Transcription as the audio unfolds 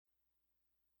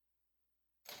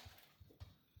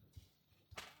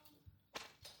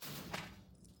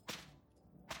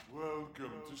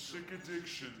Welcome to Sick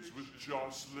Addictions with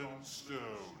Joclyn Stone.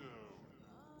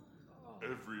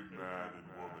 Every man and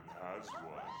woman has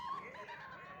one.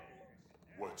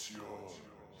 What's yours?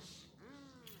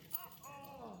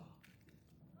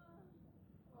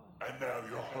 And now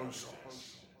your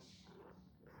hostess,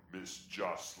 Miss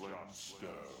Joclyn Stone.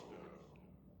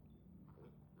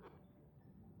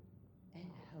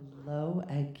 And hello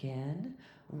again.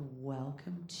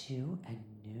 Welcome to a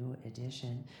new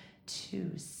edition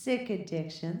to Sick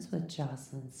Addictions with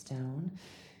Joclyn Stone.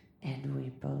 And we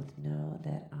both know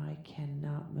that I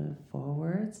cannot move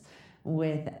forwards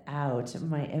without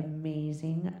my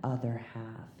amazing other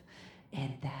half.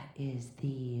 And that is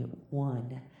the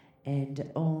one and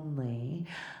only,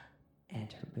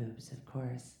 and her boobs, of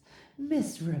course,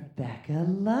 Miss Rebecca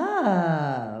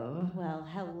Love. Well,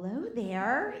 hello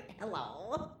there.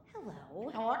 Hello.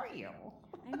 Hello. How are you?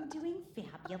 I'm doing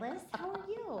fabulous. How are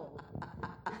you?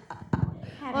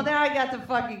 Well, now I got the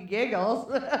fucking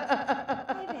giggles.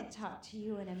 I haven't talked to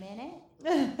you in a minute.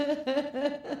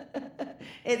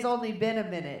 It's only been a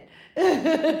minute.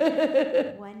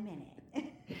 1 minute.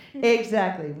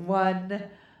 Exactly, 1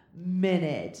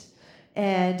 minute.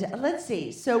 And let's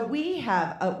see. So we've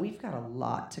got a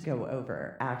lot to go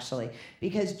over, actually,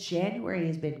 because January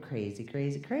has been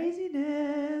craziness.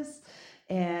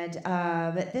 And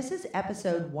this is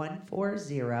episode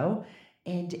 140,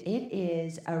 and it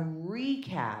is a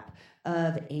recap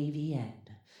of AVN,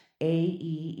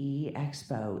 AEE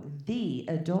Expo, the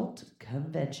adult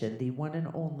convention, the one and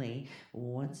only.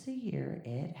 Once a year,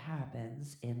 it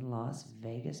happens in Las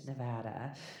Vegas,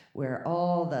 Nevada, where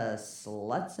all the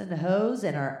sluts and hoes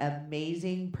and our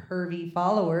amazing pervy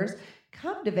followers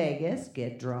come to Vegas,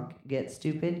 get drunk, get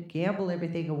stupid, gamble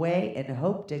everything away, and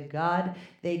hope to God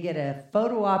they get a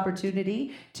photo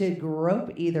opportunity to grope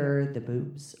either the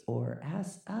boobs or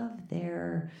ass of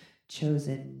their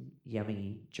chosen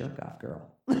yummy jerk-off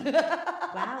girl. Wow,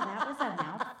 that was a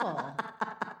mouthful.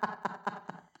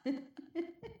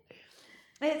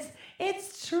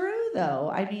 It's true, though.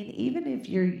 I mean, even if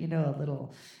you're,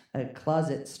 a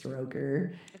closet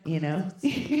stroker,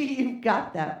 you've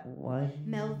got that one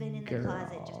Melvin in girl. the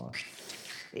closet.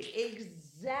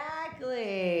 Exactly.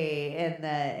 And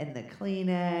the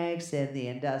Kleenex and the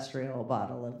industrial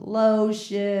bottle of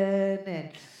lotion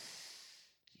and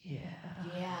Yeah.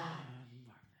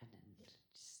 And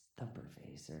just thumper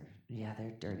face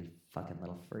they're dirty fucking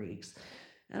little freaks.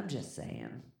 I'm just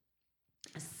saying.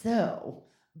 So,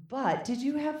 but did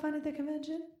you have fun at the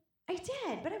convention? I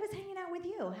did, but I was hanging out with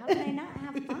you. How can I not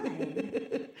have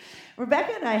fun?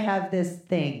 Rebecca and I have this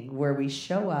thing where we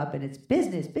show up and it's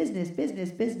business.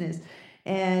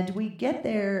 And we get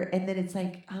there and then it's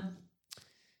like,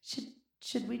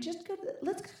 should we just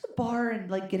let's go to the bar and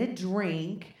get a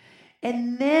drink,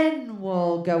 and then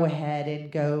we'll go ahead and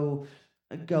go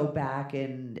back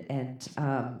and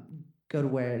go to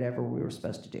whatever we were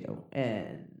supposed to do.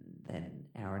 And then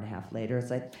an hour and a half later, it's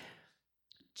like,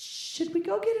 should we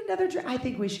go get another drink? I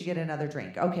think we should get another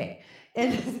drink. Okay.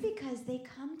 And That's because they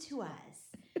come to us.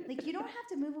 You don't have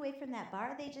to move away from that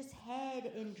bar. They just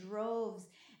head in droves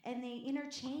and they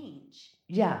interchange.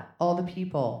 Yeah, all the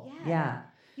people. Yeah.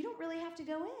 You don't really have to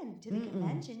go in to the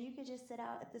convention. You could just sit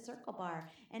out at the circle bar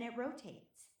and it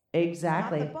rotates.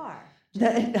 Exactly. Not the bar.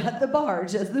 Not the bar,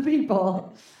 just the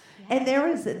people. Yeah. And there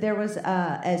was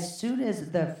as soon as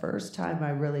the first time I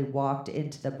really walked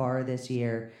into the bar this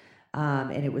year,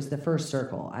 and it was the first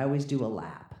circle. I always do a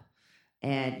lap.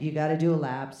 And you got to do a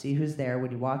lap, see who's there.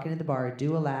 When you walk into the bar,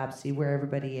 do a lap, see where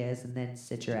everybody is, and then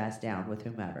sit your ass down with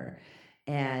whomever.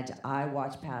 And I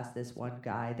watched past this one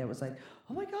guy that was like,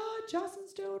 oh my God, Joclyn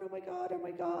Stone, oh my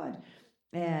God.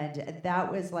 And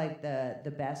that was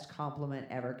the best compliment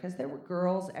ever, because there were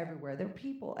girls everywhere. There were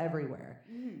people everywhere.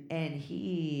 And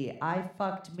I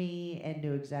fucked me and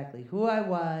knew exactly who I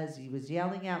was. He was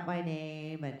yelling out my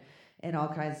name and all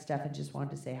kinds of stuff and just wanted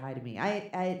to say hi to me.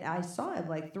 I saw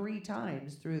him 3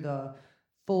 times through the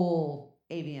full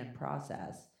AVN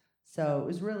process. So it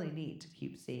was really neat to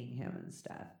keep seeing him and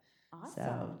stuff. Awesome.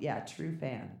 So, yeah, true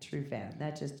fan.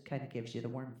 That just kind of gives you the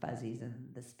warm fuzzies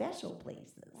and the special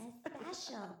places. The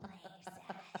special places.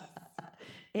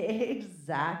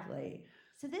 Exactly.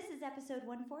 So this is episode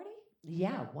 140?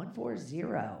 Yeah, 140.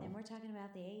 And we're talking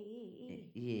about the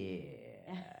AEE.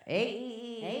 Yeah.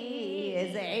 AEE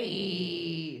is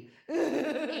AEE.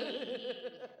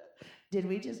 Did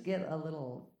we just get a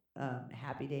little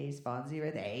Happy Days Fonzie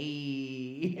right there?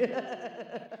 AEE.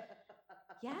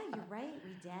 Yeah, you're right.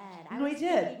 We did. We was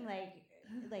did. thinking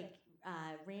like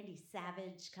Randy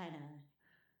Savage kind of,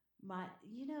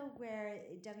 where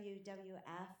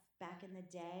WWF back in the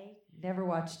day. Never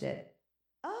watched it.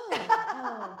 Oh,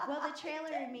 Oh, well, the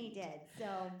trailer and me did.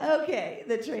 So Okay,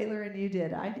 the trailer and you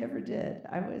did. I never did.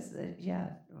 I was,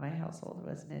 my household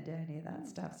wasn't into any of that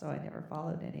stuff, so I never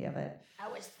followed any of it. I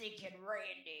was thinking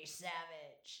Randy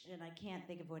Savage, and I can't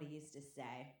think of what he used to say.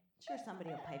 I'm sure somebody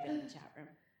will pipe it in the chat room.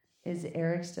 Is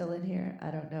Eric still in here?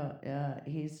 I don't know.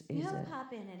 He'll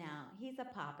Pop in and out. He's a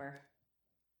popper.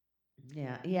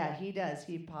 Yeah, he does.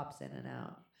 He pops in and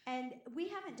out. And we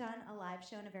haven't done a live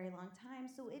show in a very long time,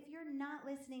 so if you're not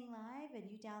listening live and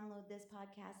you download this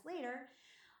podcast later,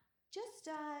 just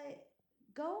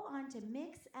go on to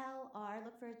MixLR,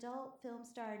 look for Adult Film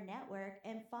Star Network,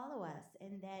 and follow us.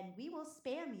 And then we will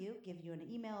spam you, give you an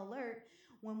email alert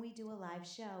when we do a live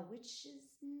show, which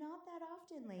is not that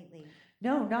often lately.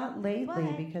 No, not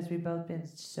lately, because we've both been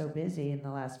so busy in the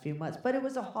last few months. But it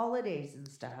was the holidays and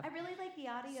stuff. I really like the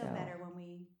audio better when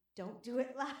we don't do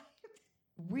it live.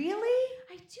 Really?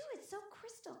 I do. It's so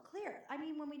crystal clear. I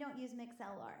mean, when we don't use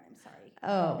MixLR, I'm sorry.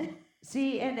 Oh,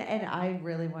 see, and I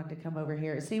really wanted to come over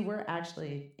here. See, we're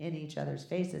actually in each other's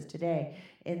faces today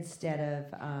instead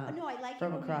of no, I like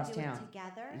from it when across we do town. It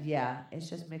together. Yeah, it's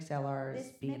just MixLR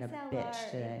is being MixLR, a bitch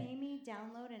today. It made me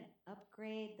download and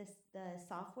upgrade the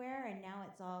software, and now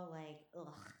it's all like,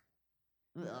 ugh.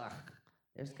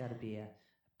 There's got to be a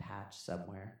patch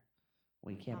somewhere.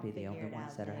 We can't I'll be the figure only it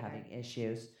ones out that are later. having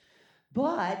issues.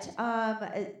 But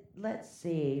let's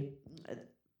see.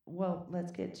 Well,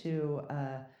 let's get to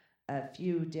a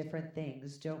few different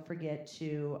things. Don't forget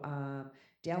to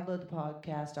download the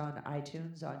podcast on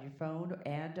iTunes on your phone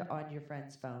and on your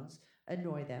friends' phones.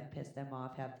 Annoy them, piss them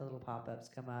off, have the little pop-ups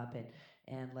come up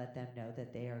and let them know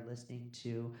that they are listening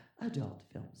to Adult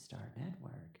Film Star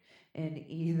Network. And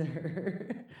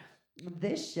either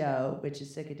this show, which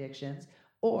is Sick Addictions,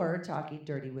 or Talking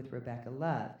Dirty with Rebecca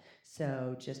Love.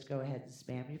 So just go ahead and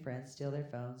spam your friends, steal their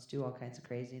phones, do all kinds of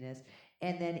craziness,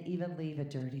 and then even leave a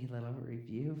dirty little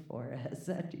review for us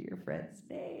under your friend's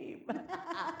name.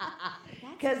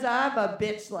 Because I'm a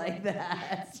bitch like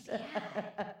that.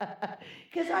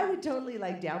 Because I would totally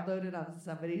download it on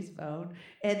somebody's phone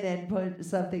and then put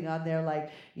something on there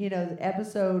like,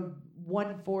 episode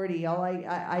 140.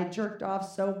 I jerked off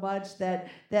so much that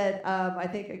I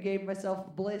think I gave myself a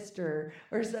blister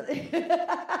or something.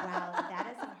 Wow,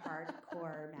 that is a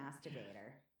hardcore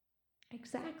masturbator.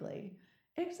 Exactly.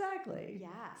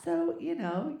 Yeah. So,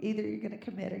 either you're going to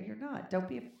commit or you're not. Don't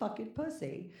be a fucking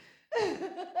pussy.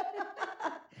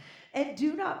 And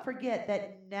do not forget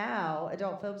that now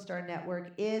Adult Film Star Network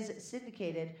is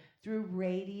syndicated through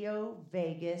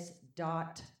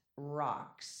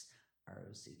RadioVegas.rocks.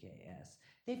 ROCKS.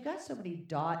 They've got so many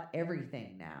dot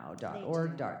everything now.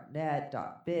 .org, .net,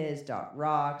 .biz,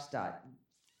 .rocks,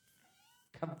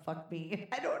 come fuck me.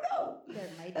 I don't know. There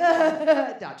might be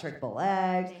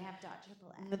 .XXX. They have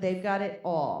 .XXX. They've got it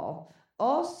all.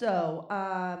 Also,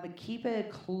 keep a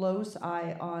close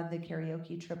eye on the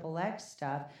Karaoke XXX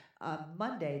stuff.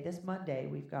 This Monday,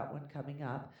 we've got one coming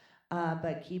up.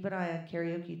 But keep an eye on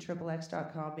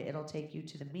karaokexxx.com. It'll take you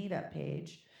to the meetup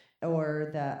page or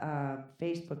the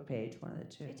Facebook page, one of the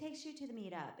two. It takes you to the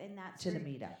meetup, and that's to the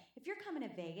meetup. If you're coming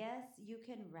to Vegas, you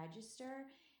can register.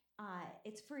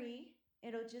 It's free.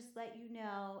 It'll just let you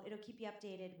know. It'll keep you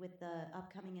updated with the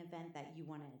upcoming event that you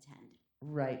want to attend.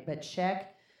 Right, but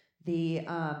check the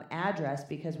address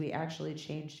because we actually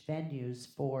changed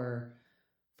venues for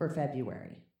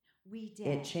February. We did.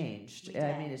 It changed.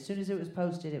 I mean, as soon as it was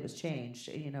posted, it was changed.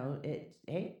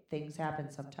 Things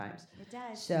happen sometimes. It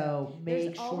does. So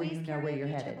make sure you know where you're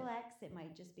headed. XXX. It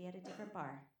might just be at a different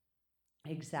bar.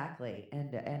 Exactly.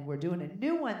 And we're doing a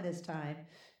new one this time,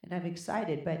 and I'm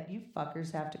excited, but you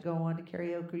fuckers have to go on to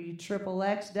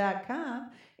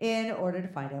karaokexxx.com in order to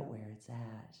find out where it's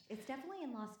at. It's definitely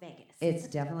in Las Vegas. It's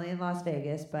definitely in Las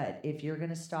Vegas, but if you're going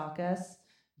to stalk us,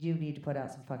 you need to put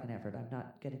out some fucking effort. I'm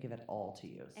not going to give it all to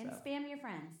you. And spam your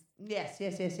friends. Yes.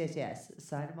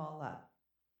 Sign them all up.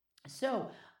 So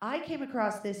I came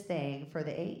across this thing for the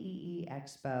AEE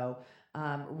Expo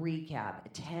recap.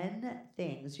 10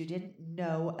 things you didn't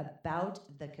know about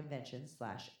the convention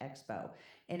 /expo.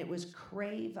 And it was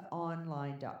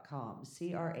craveonline.com,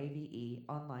 CRAVE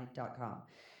online.com.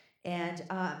 And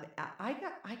I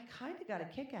kind of got a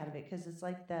kick out of it because it's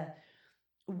like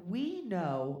we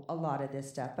know a lot of this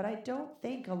stuff, but I don't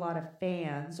think a lot of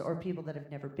fans or people that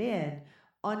have never been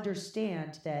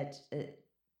understand that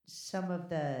some of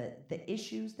the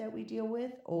issues that we deal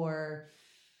with, or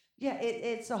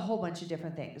it's a whole bunch of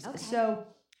different things. Okay. So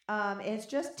it's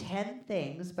just 10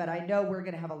 things, but I know we're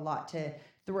going to have a lot to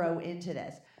throw into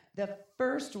this. The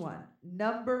first one,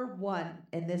 number one,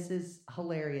 and this is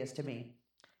hilarious to me,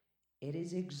 it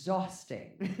is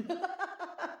exhausting.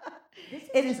 This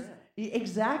is true.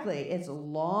 Exactly. It's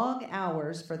long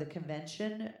hours for the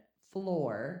convention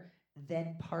floor,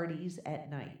 then parties at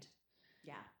night.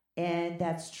 Yeah. And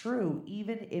that's true.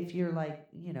 Even if you're like,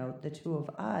 the two of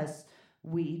us,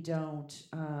 we don't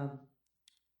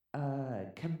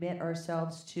commit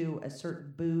ourselves to a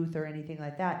certain booth or anything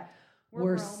like that.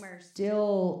 We're roamers.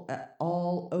 Still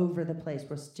all over the place.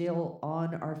 We're still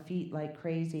on our feet like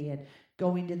crazy and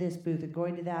going to this booth and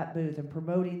going to that booth and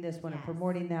promoting this one and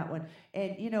promoting that one.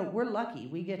 And, we're lucky.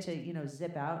 We get to,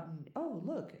 zip out and, oh,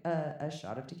 look, a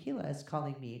shot of tequila is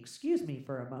calling me. Excuse me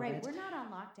for a moment. Right. We're not on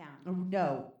lockdown.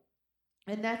 No.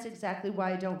 And that's exactly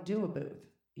why I don't do a booth.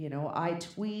 I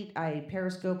tweet, I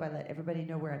Periscope, I let everybody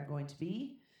know where I'm going to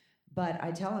be. But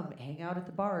I tell them, hang out at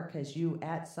the bar because you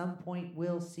at some point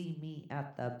will see me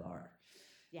at the bar.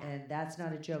 Yeah. And that's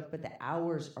not a joke, but the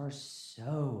hours are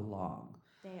so long.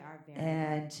 They are very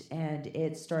and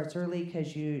it starts early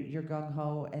because you're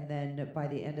gung-ho, and then by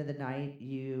the end of the night,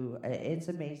 it's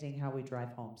amazing how we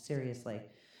drive home, seriously.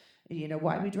 You know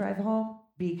why we drive home?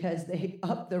 Because they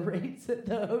up the rates at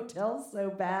the hotel so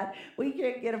bad, we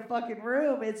can't get a fucking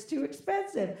room. It's too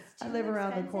expensive. I live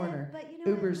around the corner. But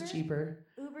Uber's cheaper.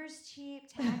 Uber's cheap.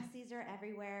 Taxis are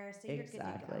everywhere, so you're good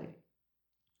to go.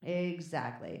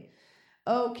 Exactly.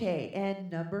 Okay,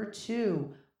 and number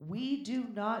 2, we do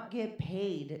not get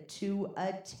paid to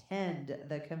attend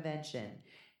the convention.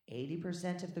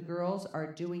 80% of the girls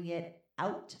are doing it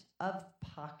out of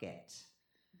pocket.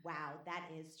 Wow, that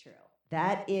is true.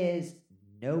 That is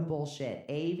no bullshit.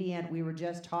 AVN, we were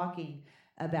just talking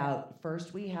about,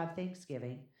 first we have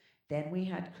Thanksgiving, then we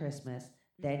had Christmas,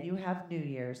 then you have New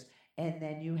Year's, and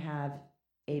then you have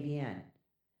AVN.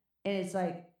 And it's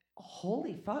like,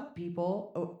 holy fuck,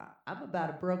 people. Oh, I'm about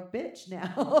a broke bitch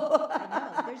now.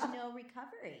 I know. There's no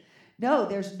recovery. No,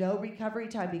 there's no recovery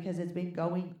time because it's been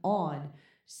going on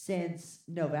since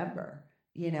November,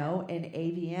 and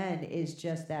AVN is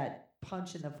just that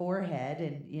punch in the forehead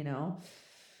and,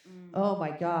 oh my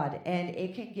God. And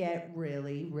it can get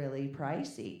really, really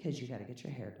pricey because you got to get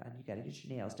your hair done. You got to get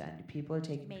your nails done. People are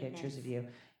taking pictures of you.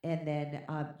 And then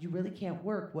you really can't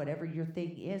work whatever your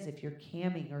thing is. If you're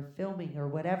camming or filming or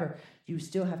whatever, you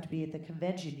still have to be at the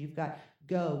convention. You've got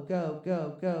go, go,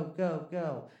 go, go, go,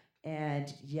 go.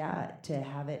 And yeah, to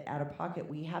have it out of pocket,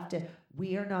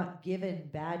 we are not given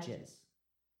badges.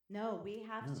 No, we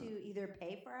have to either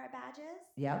pay for our badges.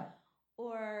 Yeah.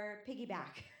 Or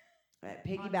piggyback.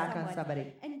 Piggyback on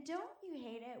somebody. And don't you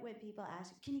hate it when people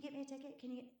ask, can you get me a ticket?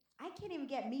 I can't even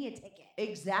get me a ticket.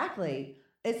 Exactly.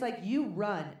 It's like you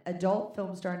run Adult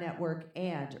Film Star Network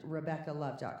and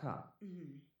RebeccaLove.com.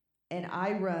 Mm-hmm. And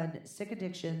I run Sick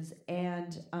Addictions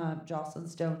and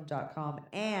JoclynStone.com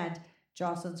and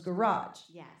Joclyn's Garage.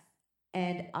 Yes.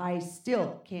 And I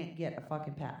still can't get a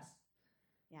fucking pass.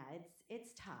 Yeah,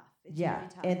 it's tough. It's yeah, really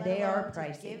tough. and they are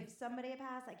pricey. Give somebody a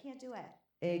pass, I can't do it.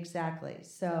 Exactly.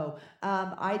 So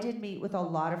I did meet with a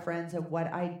lot of friends, and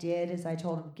what I did is I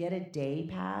told them, get a day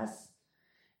pass,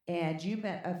 and you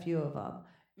met a few of them,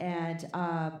 and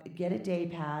get a day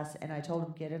pass, and I told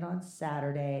them, get it on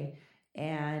Saturday,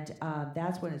 and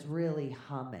that's when it's really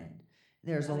humming.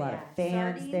 There's a lot of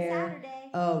fans Sardine there. Saturday.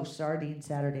 Oh, Sardine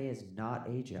Saturday is not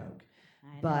a joke.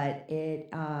 But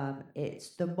it's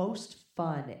the most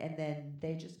fun, and then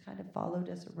they just kind of followed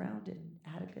us around and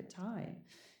had a good time.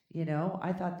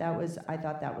 I thought that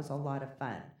was a lot of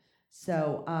fun.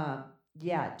 So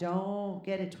yeah, don't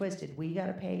get it twisted. We got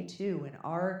to pay too, and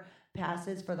our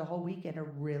passes for the whole weekend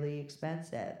are really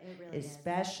expensive. It really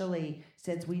especially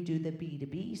since we do the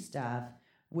B2B stuff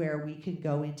where we can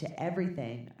go into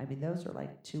everything. I mean, those are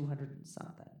like 200 and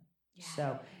something. Yeah.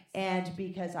 So, and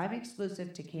because I'm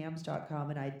exclusive to cams.com,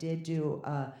 and I did do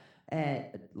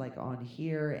like on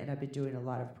here, and I've been doing a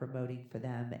lot of promoting for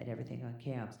them and everything on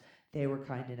cams, they were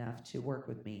kind enough to work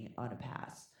with me on a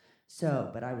pass. So,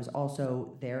 but I was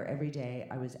also there every day.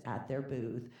 I was at their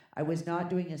booth. I was not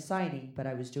doing a signing, but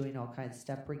I was doing all kinds of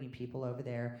stuff, bringing people over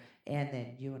there. And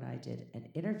then you and I did an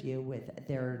interview with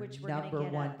their which we're number gonna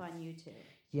get one up on YouTube.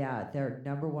 Yeah, their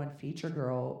number one feature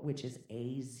girl, which is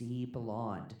AZ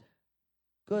Blonde.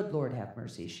 Good Lord have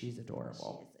mercy, she's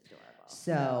adorable. She is adorable.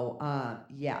 So,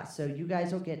 yeah, so you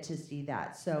guys will get to see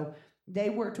that. So they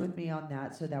worked with me on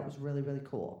that, so that was really, really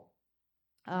cool.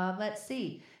 Let's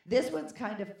see. This one's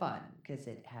kind of fun because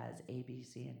it has A, B,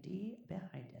 C, and D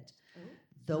behind it. Ooh.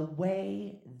 The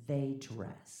way they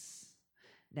dress.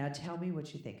 Now tell me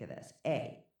what you think of this.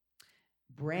 A,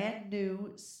 brand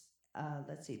new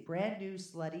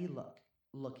slutty look,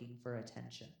 looking for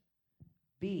attention.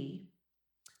 B,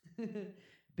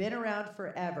 been around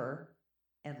forever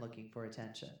and looking for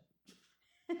attention.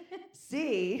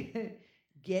 C,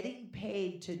 getting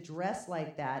paid to dress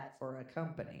like that for a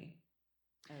company.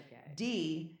 Okay.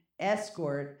 D,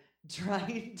 escort,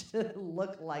 trying to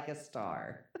look like a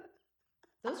star.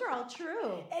 Those are all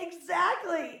true.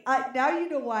 Exactly. Now you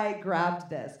know why I grabbed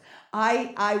this.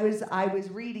 I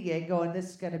was reading it going, this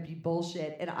is going to be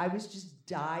bullshit. And I was just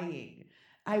dying.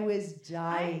 I was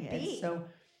dying. I'm And B. so,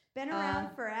 Been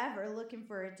around forever looking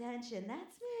for attention.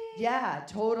 That's me. yeah,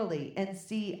 totally. And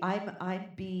see, I'm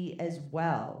B as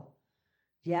well.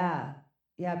 Yeah.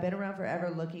 Yeah, been around forever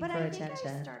looking But for I attention.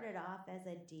 think I started off as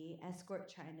a D, escort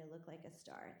trying to look like a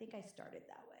star. I think I started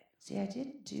that way. See, I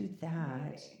didn't do that.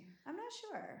 Maybe. I'm not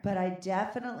sure. But I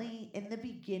definitely, in the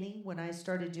beginning, when I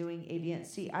started doing AVN,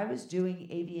 see, I was doing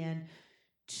AVN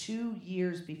 2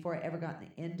 years before I ever got in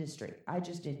the industry. I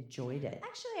just enjoyed it.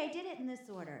 Actually, I did it in this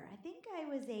order. I think I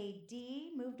was a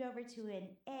D, moved over to an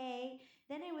A,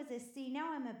 then I was a C,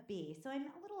 now I'm a B. So I'm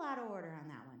a little out of order on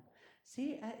that one.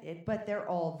 See, but they're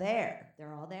all there.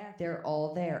 They're all there. They're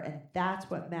all there. And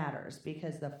that's what matters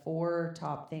because the 4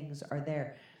 top things are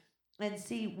there. And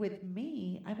see, with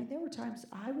me, I mean, there were times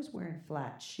I was wearing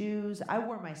flat shoes. I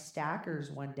wore my stackers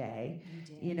one day,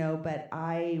 You know, but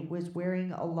I was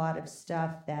wearing a lot of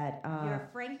stuff that... Your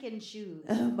Franken shoes.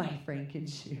 my Franken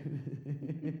shoes.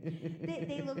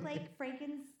 they look like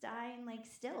Frankenstein, like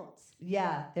stilts.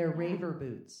 Yeah, they're raver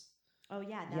boots. Oh,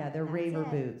 yeah. They're raver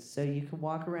boots. So you can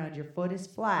walk around, your foot is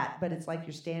flat, but it's like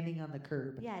you're standing on the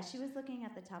curb. Yeah, she was looking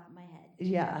at the top of my head.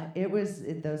 Yeah,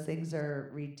 those things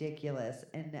are ridiculous.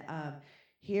 And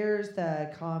here's the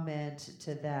comment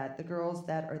to that. The girls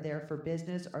that are there for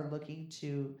business are looking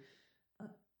to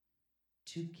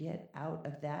get out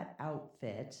of that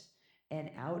outfit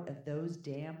and out of those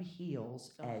damn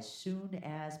heels as soon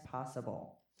as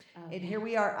possible. Okay. And here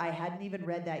we are. I hadn't even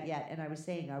read that yet. And I was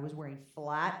saying I was wearing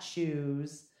flat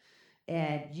shoes.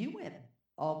 And you went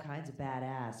all kinds of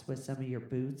badass with some of your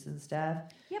boots and stuff.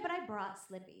 Yeah, but I brought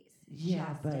slippies. Yeah,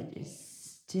 just but in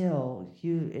case. still,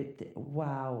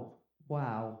 wow.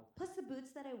 Plus the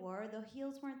boots that I wore, the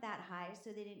heels weren't that high,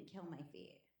 so they didn't kill my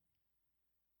feet.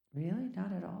 Really?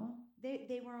 Not at all?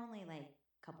 They were only like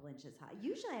a couple inches high.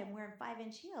 Usually I'm wearing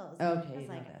 5-inch heels. Okay, I was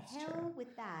like, that's hell true.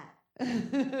 with that.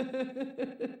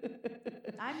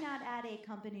 I'm not at a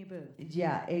company booth.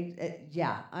 Yeah,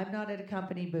 I'm not at a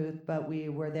company booth, but we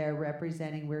were there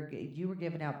representing. You were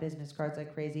giving out business cards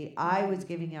like crazy. I was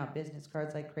giving out business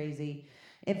cards like crazy.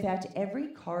 In fact, every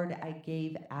card I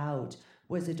gave out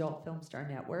was Adult Film Star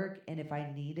Network, and if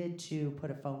I needed to put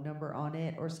a phone number on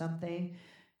it or something,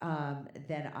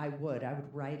 then I would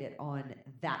write it on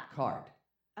that card.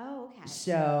 Oh, okay.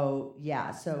 So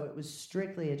it was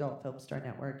strictly Adult Film Star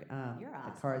Network, You're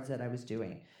awesome. the cards that I was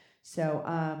doing. So,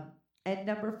 and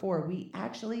number 4, we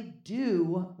actually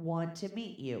do want to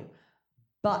meet you,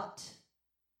 but,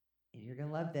 and you're going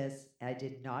to love this, I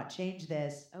did not change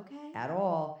this at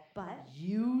all. But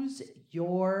use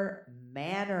your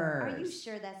manners. are you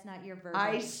sure that's not your verb?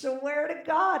 I swear to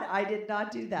God, I did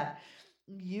not do that.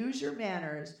 Use your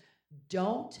manners.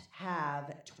 Don't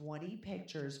have 20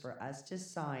 pictures for us to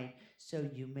sign so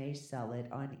you may sell it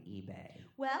on eBay.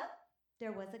 Well,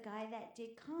 there was a guy that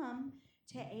did come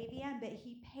to AVN, but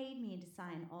he paid me to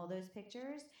sign all those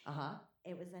pictures. Uh-huh.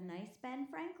 It was a nice Ben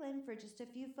Franklin for just a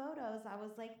few photos. I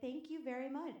was like, thank you very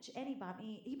much. And he bought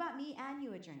me and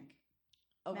you a drink.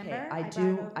 Okay,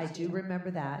 Remember? I do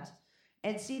remember that.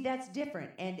 And see, that's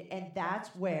different. And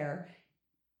that's where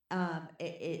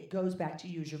it goes back to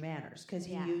use your manners, because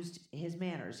he used his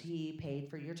manners. He paid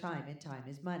for your time, and time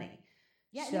is money.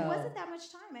 Yeah, and it wasn't that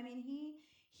much time. I mean, he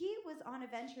was on a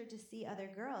venture to see other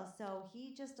girls, so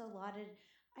he just allotted.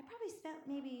 I probably spent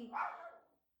maybe.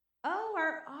 Oh,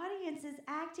 our audience is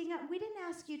acting up. We didn't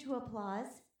ask you to applause.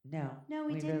 No,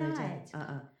 we did really not.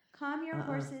 didn't. Calm your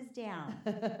horses down.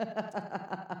 We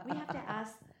have to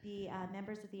ask the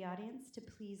members of the audience to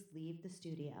please leave the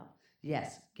studio.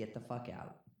 Yes, get the fuck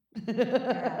out.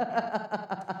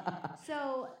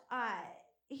 So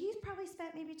he's probably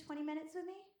spent maybe 20 minutes with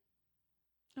me.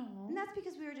 Aww. And that's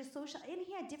because we were just social. And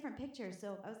he had different pictures.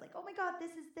 So I was like, oh my God,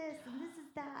 this is this and this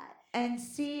is that. And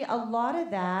see, a lot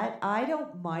of that, I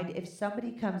don't mind if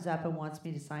somebody comes up and wants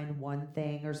me to sign one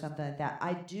thing or something like that.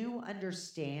 I do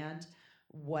understand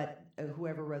what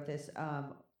whoever wrote this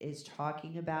is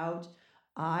talking about.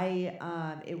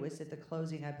 It was at the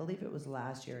closing, I believe it was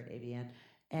last year at AVN.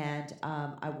 And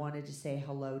I wanted to say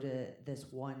hello to this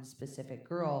one specific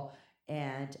girl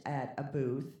and at a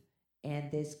booth.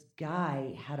 And this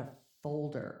guy had a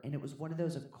folder, and it was one of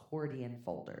those accordion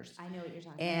folders. I know what you're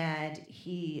talking and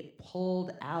he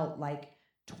pulled out like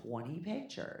 20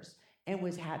 pictures and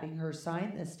was having her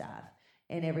sign this stuff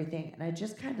and everything. And I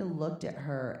just kind of looked at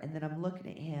her, and then I'm looking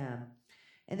at him,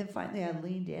 And then finally I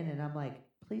leaned in and I'm like,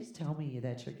 please tell me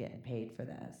that you're getting paid for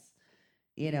this.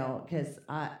 Because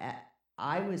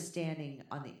I was standing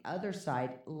on the other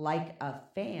side like a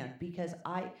fan because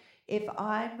if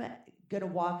I'm going to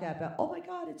walk up and, oh my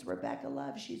God, it's Rebecca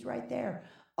Love, she's right there.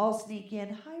 I'll sneak in,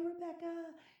 hi, Rebecca,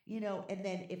 and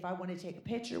then if I want to take a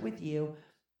picture with you,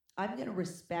 I'm going to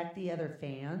respect the other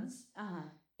fans. Uh-huh.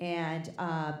 And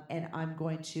I'm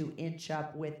going to inch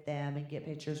up with them and get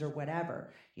pictures or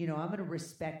whatever. I'm going to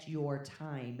respect your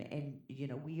time, and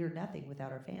we are nothing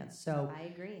without our fans. So I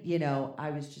agree.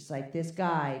 I was just like, this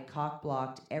guy cock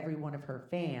blocked every one of her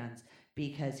fans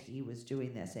because he was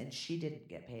doing this, and she didn't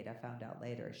get paid. I found out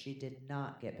later she did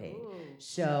not get paid. Ooh.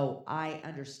 So I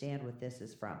understand what this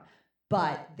is from,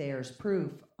 but there's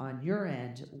proof on your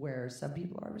end where some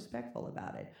people are respectful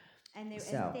about it. And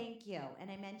thank you. And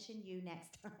I mentioned you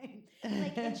next time.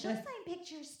 And she'll sign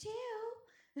pictures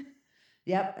too.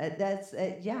 Yep, that's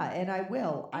yeah, and I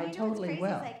will. And I totally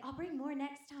will. It's like, I'll bring more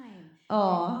next time.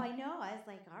 Oh, I know. I was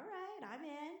like, all right, I'm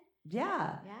in.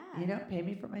 Yeah. Yeah. Pay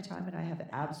me for my time, and I have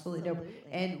absolutely no.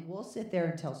 And we'll sit there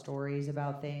and tell stories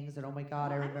about things, and oh my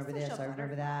God, I remember this, I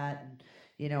remember that,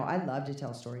 and I love to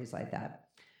tell stories like that.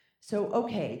 So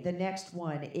okay, the next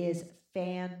one is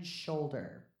fan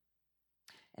shoulder.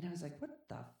 And I was like, what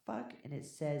the fuck? And it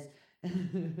says,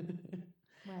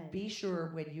 be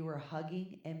sure when you are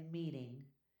hugging and meeting,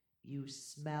 you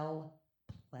smell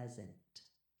pleasant.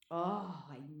 Oh,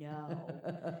 I know.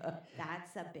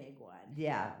 That's a big one.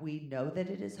 Yeah, we know that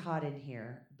it is hot in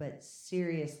here, but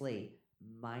seriously,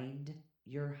 mind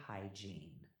your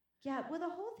hygiene. Yeah, well, the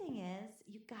whole thing is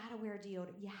you got to wear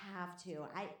deodorant. You have to.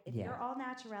 If you're all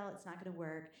natural, it's not going to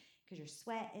work. Because you're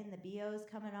sweating, the BO's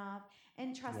coming off.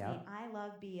 And trust me, I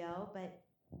love BO, but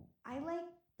I like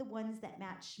the ones that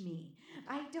match me.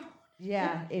 I don't.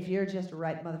 Yeah, if you're just a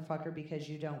right motherfucker because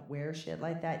you don't wear shit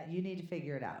like that, you need to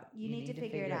figure it out. You need to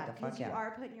figure it out because you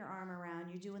are putting your arm around,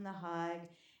 you're doing the hug,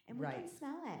 and we can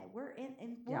smell it. We're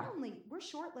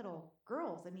short little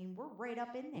girls. I mean, we're right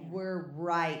up in there. We're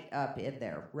right up in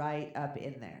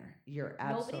there. You're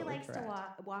absolutely Nobody likes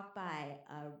correct. to walk by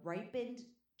a ripened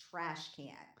trash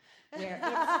can where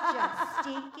it's just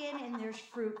stinking and there's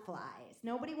fruit flies.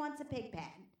 Nobody wants a pig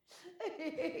pen.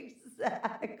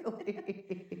 Exactly.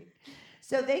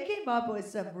 So they came up with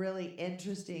some really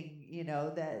interesting,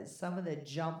 that some of the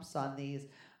jumps on these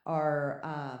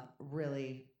are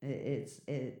really,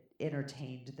 it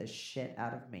entertained the shit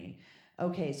out of me.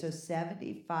 Okay, so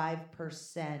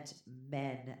 75%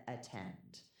 men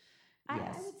attend.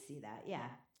 Yes. I would see that, yeah.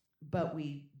 But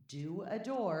we do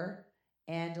adore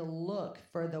and look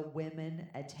for the women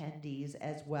attendees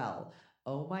as well.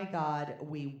 Oh my God,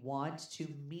 we want to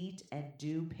meet and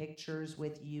do pictures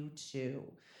with you too.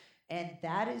 And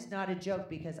that is not a joke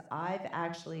because I've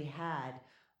actually had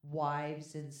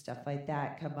wives and stuff like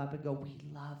that come up and go, we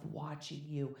love watching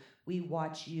you. We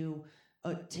watch you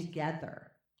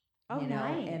together. Oh,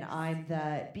 nice. And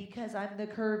because I'm the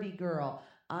curvy girl.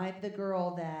 I'm the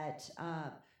girl that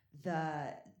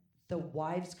the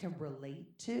wives can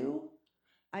relate to.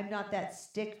 I'm not that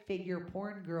stick figure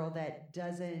porn girl that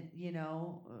doesn't,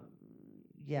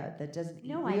 that doesn't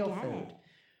eat real food.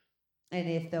 And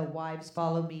if the wives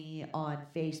follow me on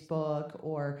Facebook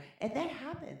and that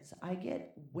happens, I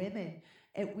get women,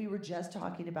 and we were just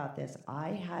talking about this.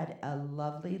 I had a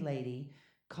lovely lady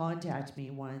contact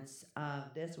me once,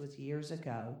 this was years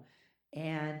ago,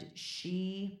 and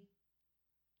she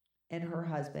and her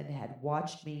husband had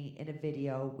watched me in a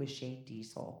video with Shane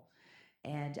Diesel.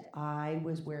 And I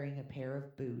was wearing a pair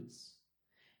of boots,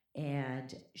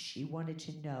 and she wanted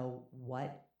to know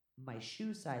what my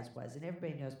shoe size was. And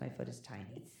everybody knows my foot is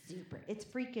tiny. It's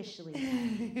freakishly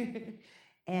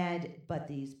tiny. But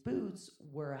these boots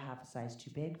were a half a size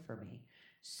too big for me.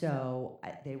 So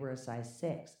they were a size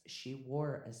 6. She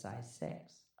wore a size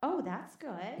 6. Oh, that's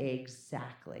good.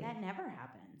 Exactly. That never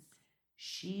happens.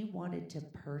 She wanted to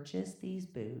purchase these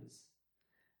boots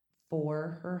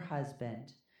for her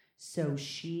husband so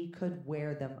she could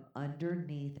wear them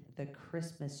underneath the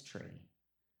Christmas tree.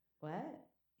 What?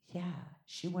 Yeah.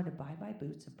 She wanted to buy my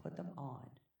boots and put them on.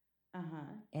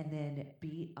 Uh-huh. And then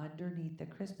be underneath the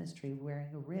Christmas tree wearing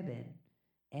a ribbon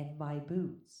and my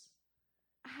boots.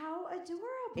 How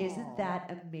adorable. Isn't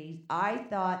that amazing? I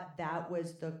thought that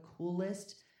was the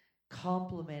coolest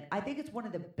compliment. I think it's one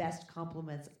of the best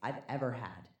compliments I've ever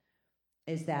had.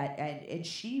 Is that, and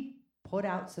she put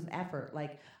out some effort.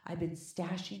 Like, I've been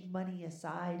stashing money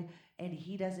aside and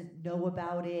he doesn't know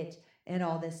about it and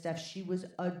all this stuff. She was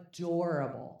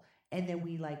adorable. And then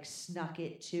we snuck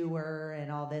it to her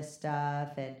and all this stuff.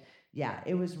 And Yeah,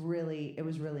 it was really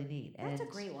neat. That's and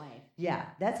a great wife. Yeah,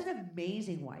 that's an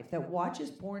amazing wife that watches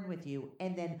porn with you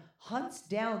and then hunts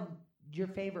down your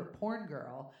favorite porn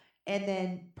girl and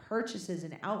then purchases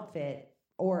an outfit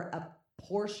or a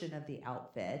portion of the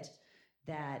outfit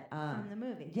that From the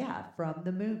movie. Yeah, from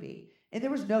the movie. And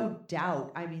there was no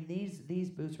doubt. I mean, these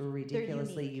boots were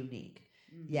ridiculously unique.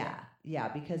 Mm-hmm. Yeah,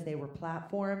 because they were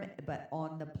platform, but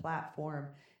on the platform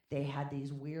they had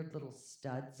these weird little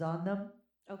studs on them.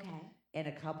 Okay. And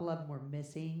a couple of them were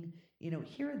missing,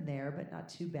 here and there, but not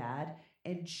too bad.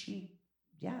 And she's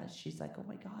like, oh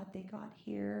my God, they got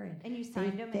here. And you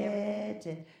signed them fit. and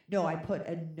everything? And no, I put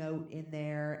a note in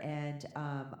there, and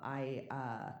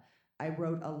I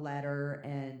wrote a letter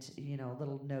and, a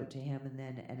little note to him, and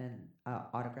then an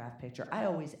autograph picture. I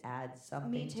always add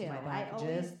something Me too. to my I packages.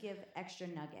 always give extra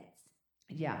nuggets.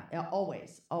 Yeah,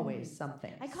 always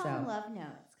something. I call them love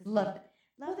notes. Love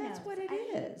Love that's notes. what it I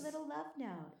is. hate little love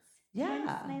notes. Yeah.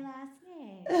 Hence my last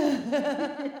name.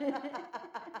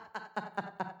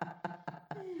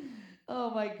 Oh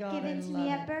my God. Given to me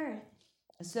at birth.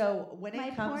 So when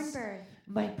it comes,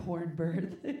 My porn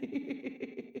birth.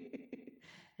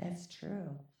 That's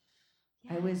true.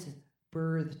 Yeah. I was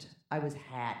birthed. I was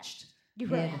hatched. You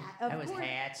were I was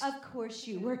hatched. Of course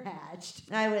you were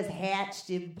hatched. I was hatched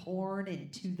in porn in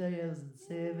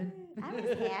 2007. I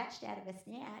was hatched out of a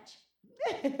snatch.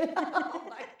 Oh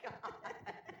my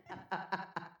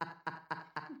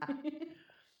God.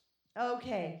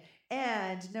 Okay.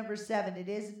 And number 7, it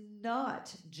is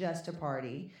not just a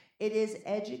party. It is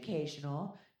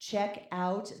educational. Check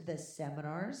out the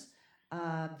seminars,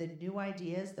 the new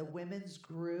ideas, the women's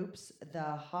groups, the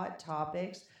hot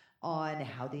topics on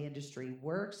how the industry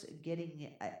works,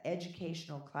 getting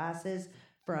educational classes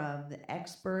from the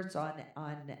experts on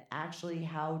actually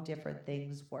how different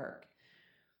things work.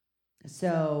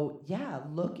 So yeah,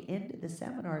 look into the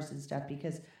seminars and stuff,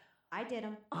 because I did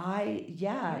them.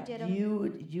 You did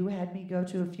 'em. You had me go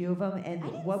to a few of them, and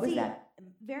what was that?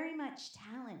 Very much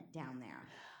talent down there.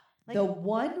 Like, the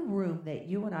one room that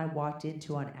you and I walked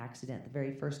into on accident, the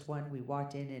very first one, we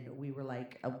walked in and we were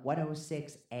like a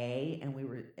 106A, and we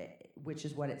were, which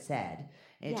is what it said.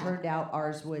 And it turned out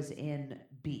ours was in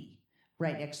B,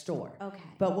 right next door. Okay.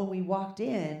 But when we walked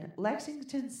in,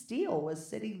 Lexington Steel was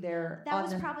sitting there. That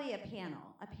was probably a panel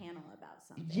about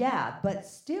something. Yeah, but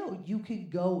still, you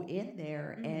could go in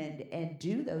there and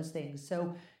do those things.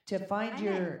 So to find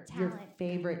your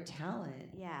favorite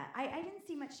talent. Yeah, I didn't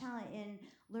see much talent in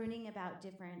learning about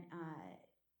different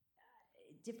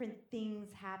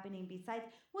things happening besides,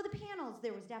 well, the panels,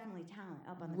 there was definitely talent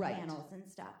up on the panels and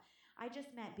stuff. I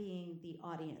just meant being the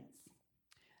audience.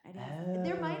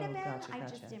 There might have been, gotcha. I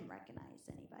just didn't recognize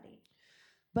anybody.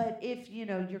 But if,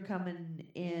 you're coming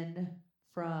in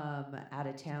from out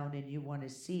of town and you want to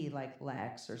see like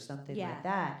Lex or something like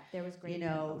that, there was great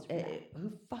panels for that.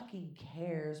 Who fucking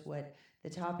cares what the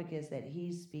topic is that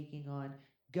he's speaking on?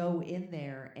 Go in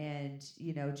there and,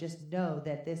 just know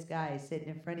that this guy sitting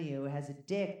in front of you has a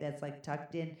dick that's like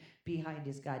tucked in behind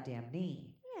his goddamn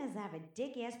knee. He doesn't have a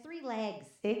dick, he has 3 legs.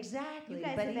 Exactly. You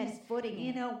guys have been footing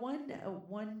it.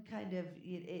 One kind of,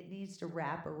 it needs to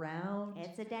wrap around.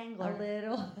 It's a dangler. A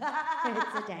little.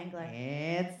 It's a dangler.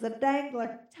 It's a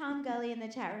dangler. Tom Gully in the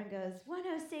chat room goes,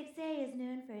 106A is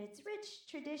known for its rich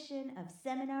tradition of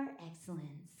seminar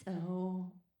excellence.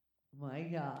 Oh my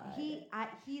God. He's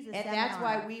a and seminar. That's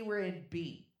why we were in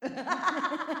B.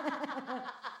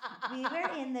 We were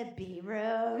in the B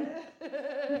room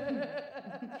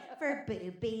for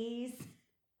boobies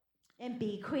and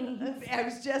B queens. I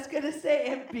was just gonna say,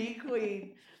 and B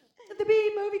queen, the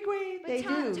B movie queen. But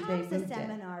Tom's a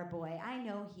seminar boy. I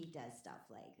know he does stuff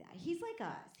like that. He's like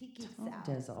us. He geeks out.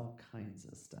 Does all kinds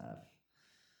of stuff.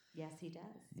 Yes, he does.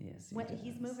 Yes, he does.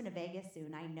 He's moving to Vegas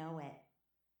soon. I know it.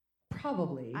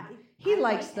 Probably. He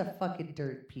likes the fucking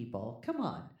dirt people. Come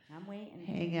on. I'm waiting.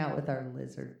 Hang out with our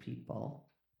lizard people.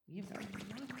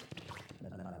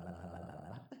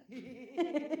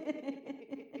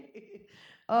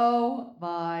 Oh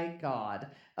my God.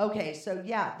 Okay, so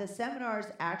yeah, the seminars,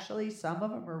 actually, some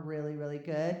of them are really, really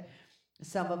good.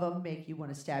 Some of them make you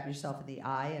want to stab yourself in the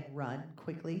eye and run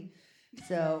quickly.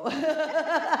 So, oh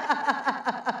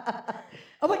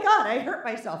my God, I hurt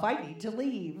myself. I need to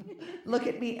leave. Look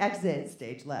at me exit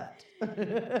stage left. How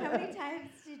many times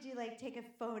did you take a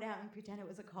phone out and pretend it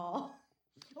was a call?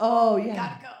 Oh yeah.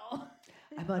 Gotta go.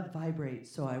 I'm on vibrate,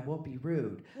 so I won't be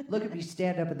rude. Look at me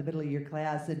stand up in the middle of your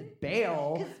class and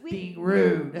bail being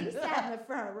rude. We sat in the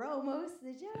front row most of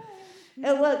the time.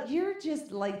 Well, you're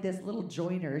just like this little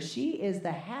joiner. She is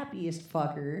the happiest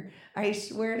fucker. I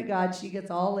swear to God, she gets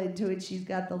all into it. She's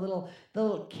got the little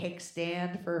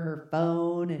kickstand for her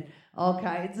phone and all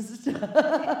kinds of stuff.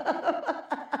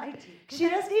 She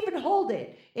doesn't even hold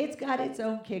it. It's got its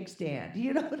own kickstand.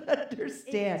 You don't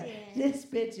understand. This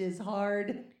bitch is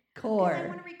hardcore. Because I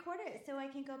want to record it so I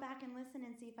can go back and listen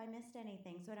and see if I missed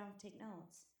anything, so I don't have to take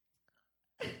notes.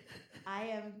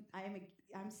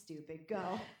 I'm stupid.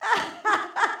 Go.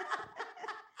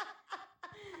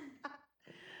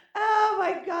 Oh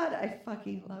my God, I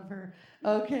fucking love her.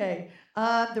 Okay.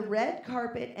 The red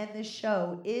carpet and the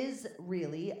show is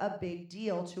really a big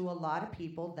deal to a lot of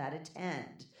people that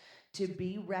attend. To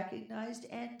be recognized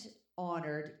and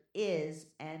honored is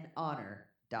an honor. ...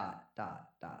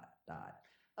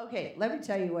 Okay, let me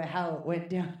tell you how it went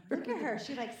down. Look at her.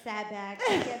 She like sat back.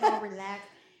 She's getting all relaxed.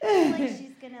 Like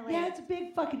she's gonna like. Yeah, it's a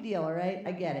big fucking deal, all right?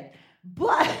 I get it.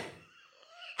 But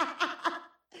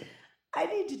I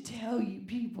need to tell you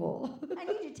people. I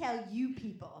need to tell you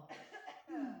people.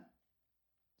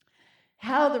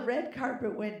 How the red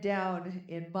carpet went down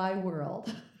in my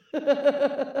world.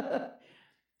 Because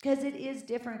it is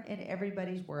different in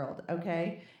everybody's world,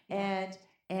 okay?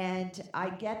 And I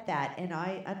get that, and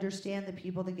I understand the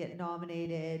people that get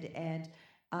nominated, and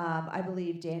I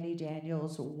believe Danny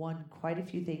Daniels won quite a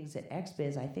few things at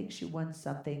XBiz. I think she won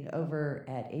something over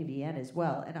at AVN as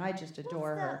well, and I just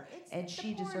adore her, and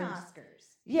she deserves.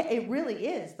 Oscars. Yeah, it really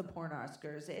is the porn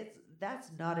Oscars. That's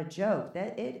not a joke.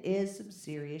 That it is some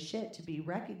serious shit to be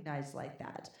recognized like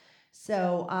that.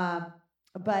 So,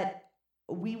 but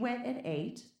we went and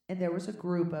ate, and there was a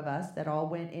group of us that all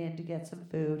went in to get some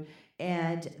food,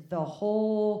 and the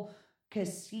whole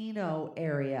casino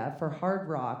area for Hard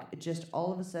Rock just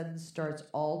all of a sudden starts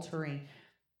altering,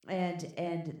 and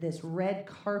this red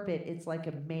carpet, it's like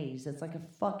a maze. It's like a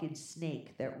fucking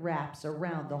snake that wraps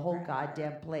around the whole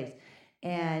goddamn place.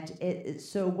 And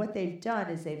so what they've done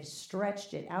is they've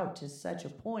stretched it out to such a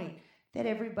point that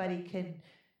everybody can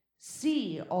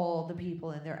see all the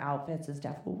people in their outfits and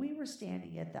stuff. Well, we were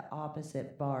standing at the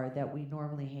opposite bar that we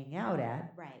normally hang out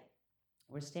at. Right.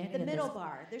 We're standing the at middle this,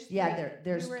 bar. There's three. Yeah,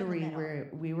 there's we three.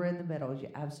 We were in the middle.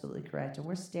 You're absolutely correct. And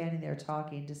we're standing there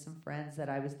talking to some friends that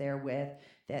I was there with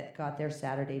that got their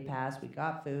Saturday pass. We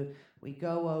got food. We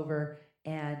go over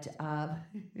and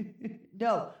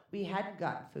no, we hadn't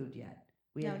gotten food yet.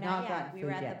 We had not gotten food yet. We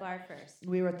were at the bar first.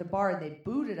 We were at the bar, and they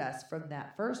booted us from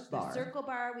that first bar. The Circle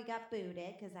Bar, we got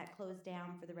booted because that closed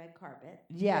down for the red carpet.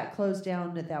 Yeah, it closed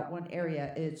down at that one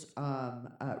area. It's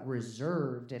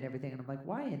reserved and everything. And I'm like,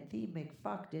 why in the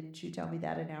McFuck didn't you tell me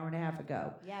that an hour and a half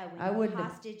ago? Yeah, when I wouldn't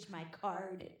hostage my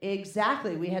card.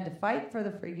 Exactly. We had to fight for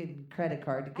the freaking credit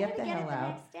card to get the hell out. The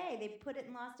next day. They put it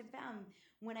in Lost and Found.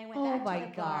 When I went back to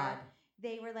the God. bar,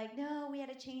 they were like, no, we had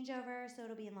a changeover, so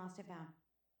it'll be in Lost and Found.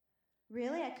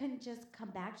 Really? I couldn't just come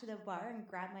back to the bar and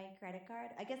grab my credit card?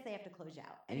 I guess they have to close you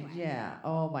out. Anyway. Yeah.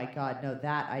 Oh, my God. No,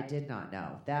 that I did not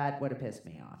know. That would have pissed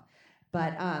me off.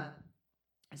 But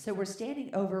so we're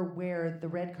standing over where the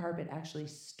red carpet actually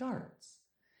starts.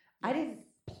 Yes. I didn't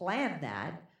plan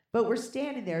that, but we're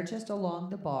standing there just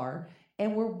along the bar,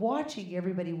 and we're watching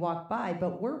everybody walk by,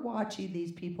 but we're watching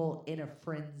these people in a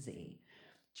frenzy.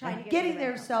 Trying to getting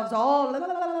themselves all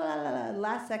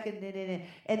last second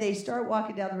and they start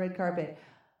walking down the red carpet.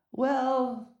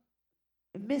 Well,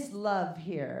 Miss Love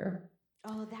here.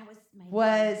 Oh, that was my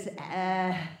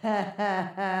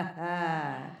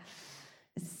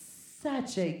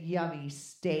such a yummy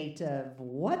state of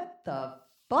what the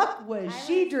fuck was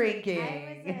she drinking?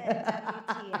 I was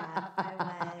a WTF.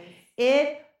 I was.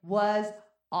 It was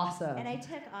awesome. And I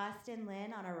took Austin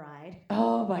Lynn on a ride.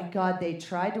 Oh my God, they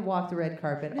tried to walk the red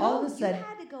carpet. No, all of a sudden, you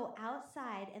had to go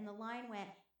outside, and the line went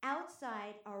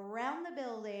outside around the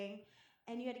building,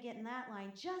 and you had to get in that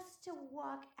line just to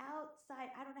walk outside.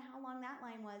 I don't know how long that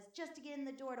line was, just to get in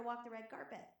the door to walk the red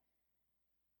carpet.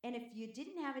 And if you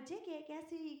didn't have a ticket, guess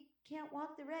who you can't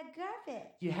walk the red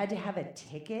carpet? You had to have a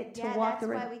ticket to walk the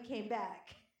red. Yeah, that's why we came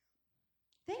back.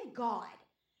 Thank God.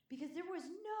 Because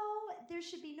there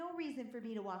should be no reason for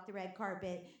me to walk the red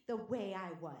carpet the way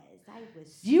I was.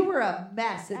 You were a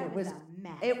mess, and it was a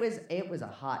mess. It was a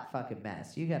hot fucking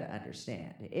mess. You got to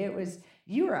understand.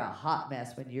 You are a hot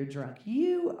mess when you're drunk.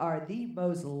 You are the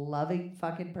most loving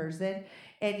fucking person.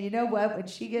 And you know what? When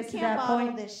she gets to that point, you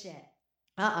can't bottle this shit.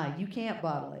 You can't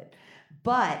bottle it.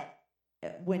 But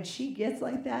when she gets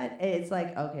like that, it's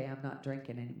like, okay, I'm not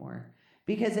drinking anymore.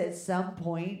 Because at some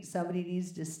point, somebody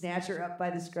needs to snatch her up by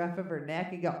the scruff of her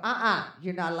neck and go,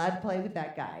 you're not allowed to play with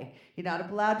that guy. You're not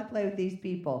allowed to play with these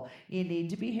people. You need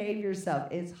to behave yourself.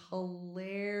 It's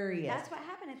hilarious. That's what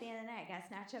happened at the end of the night. I got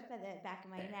snatched up by the back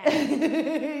of my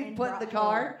neck. Put in the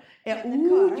car. Put And, in the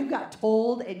car. you got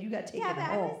told and you got taken Yeah, but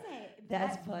I home. was saying,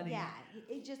 That's funny. Yeah,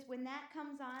 it just when that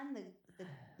comes on,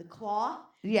 the claw.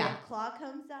 Yeah. When the claw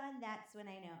comes on, that's when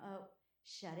I know. Oh,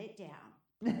 shut it down.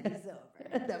 It's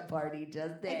over. The party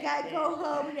just I ended. gotta go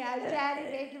home now.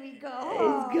 Daddy making me go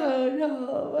home. He's going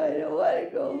home. I don't want to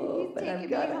go home. He's But taking I'm me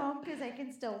gonna. home because I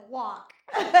can still walk.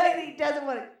 He doesn't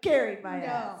want to carry my No.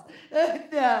 ass.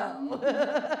 No.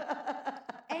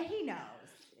 And he knows.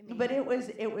 I mean, But it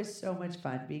was so much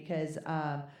fun because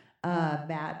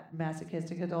Matt,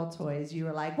 Masochistic Adult Toys, you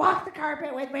were like, walk the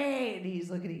carpet with me. And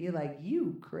he's looking at you like,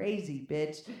 you crazy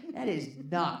bitch. That is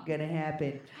not going to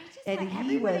happen. I just And want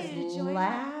he was everybody to join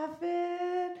laughing.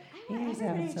 I He want was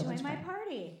everybody having to so much join my fun.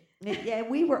 party. Yeah,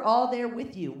 we were all there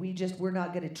with you. We just were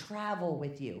not going to travel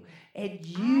with you. And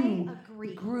you I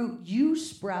agree. you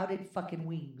sprouted fucking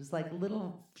wings, like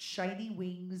little shiny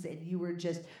wings, and you were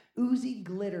just oozing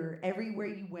glitter everywhere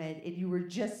you went, and you were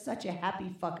just such a happy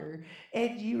fucker,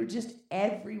 and you were just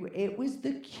everywhere. It was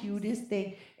the cutest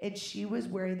thing, and she was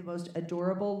wearing the most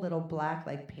adorable little black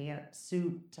like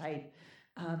pantsuit type.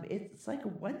 It's like a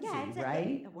onesie, Yeah, it's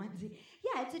right? a onesie.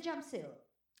 Yeah, it's a jumpsuit.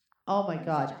 Oh my It's a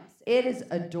God. jumpsuit. It is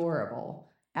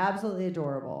adorable. Absolutely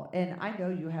adorable. And I know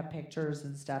you have pictures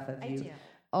and stuff of I you. do.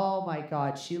 Oh my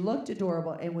God. She looked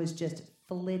adorable and was just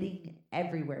flitting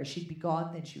everywhere. She'd be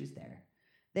gone, then she was there.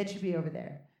 Then she'd be over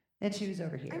there. Then she was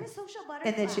over here. I'm a social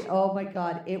butterfly. And then oh my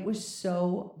God, it was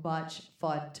so much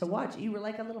fun to watch. You were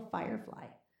like a little firefly.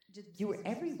 You were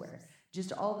everywhere.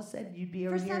 Just all of a sudden you'd be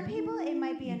over For here. some people, it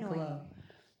might be you'd annoying. glow.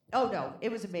 Oh no, it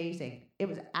was amazing. It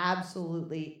was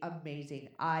absolutely amazing.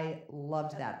 I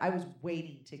loved that. I was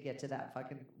waiting to get to that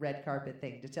fucking red carpet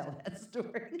thing to tell that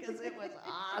story because it was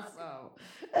awesome.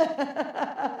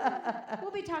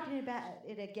 We'll be talking about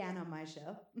it again on my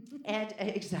show. And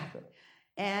exactly.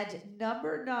 And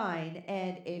number 9,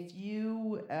 and if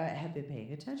you have been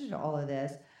paying attention to all of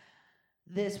this,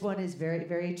 this one is very,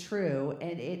 very true,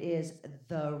 and it is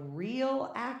the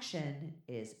real action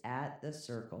is at the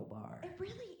Circle Bar. It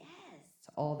really is. It's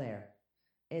all there.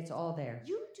 It's all there.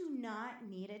 You do not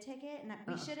need a ticket, and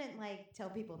we shouldn't like tell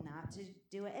people not to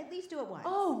do it. At least do it once.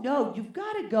 Oh no, you've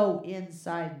got to go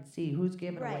inside and see who's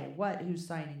giving away Right. what, who's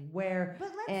signing where, But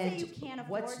let's and say you can't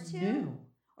afford what's to, new.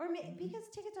 or because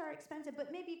tickets are expensive,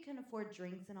 but maybe you can afford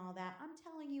drinks and all that. I'm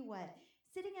telling you what,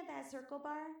 sitting at that Circle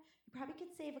Bar, you probably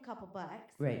could save a couple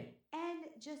bucks. Right. And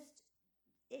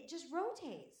it just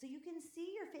rotates, so you can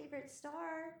see your favorite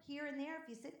star here and there if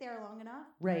you sit there long enough.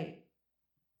 Right.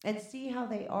 And see how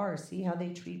they are, see how they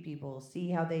treat people,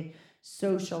 see how they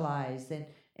socialize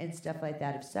and stuff like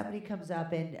that. If somebody comes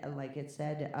up and, like it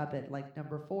said up at like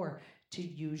number 4, to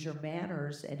use your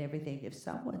manners and everything. If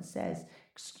someone says,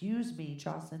 excuse me,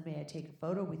 Joclyn, may I take a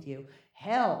photo with you?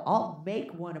 Hell, I'll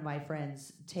make one of my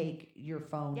friends take your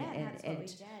phone. Yeah, and that's what we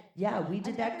did. Yeah, we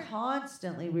did that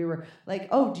constantly. We were like,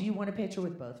 oh, do you want a picture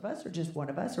with both of us or just one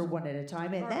of us or one at a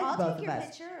time? And Or then I'll both take of your us.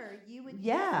 picture, or you would.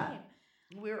 Yeah. Do the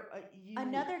same. We're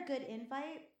Another good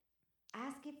invite.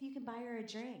 Ask if you can buy her a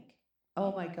drink.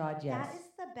 Oh my God, yes. That is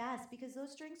the best because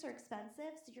those drinks are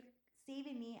expensive, so you're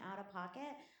saving me out of pocket.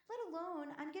 Let alone,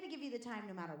 I'm going to give you the time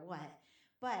no matter what.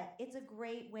 But it's a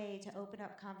great way to open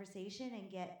up conversation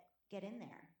and get in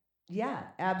there. Yeah,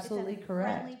 absolutely it's a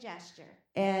correct. Friendly gesture.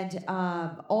 And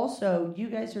also, you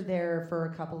guys are there for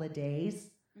a couple of days.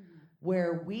 Mm-hmm.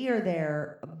 Where we are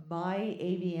there, my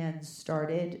AVN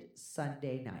started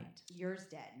Sunday night. Yours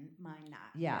did, mine not.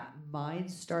 Yeah, mine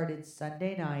started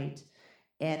Sunday night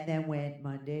and then went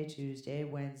Monday, Tuesday,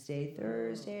 Wednesday,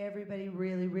 Thursday. Everybody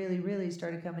really, really, really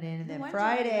started coming in. And No then wonder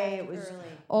Friday, you it was, left early.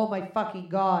 oh my fucking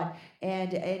God.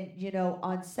 And you know,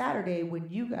 on Saturday, when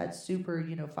you got super,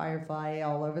 you know, firefly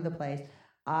all over the place,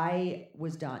 I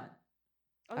was done.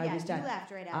 Oh, I yeah, was done. you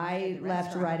left right after I the left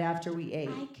restaurant. right after we ate.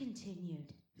 I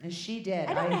continued. And she did.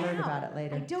 I don't know heard how. about it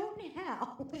later. I don't know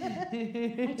how.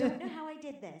 I don't know how I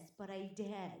did this, but I did.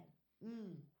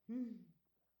 Mm.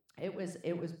 It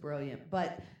was brilliant,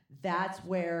 but that's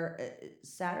where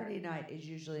Saturday night is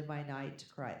usually my night to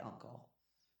cry uncle.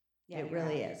 Yeah, It you're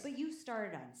really right. is. But you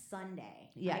started on Sunday.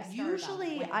 Yeah, I started on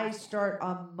usually I Wednesday. start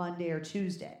on Monday or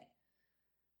Tuesday,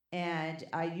 and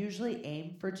I usually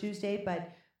aim for Tuesday.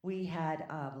 But we had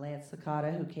Lance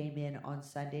Licata who came in on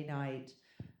Sunday night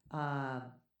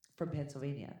from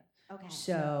Pennsylvania. Okay.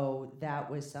 So that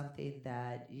was something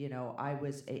that, you know,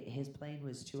 his plane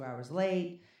was 2 hours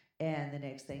late. And the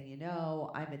next thing you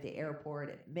know, I'm at the airport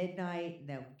at midnight, and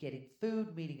then getting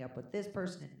food, meeting up with this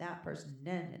person and that person,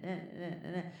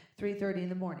 3:30 in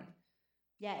the morning.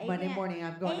 Yeah, Monday morning,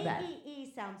 I'm going to bed.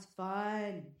 AEE sounds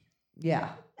fun.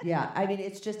 Yeah. I mean,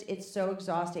 it's so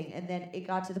exhausting. And then it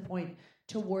got to the point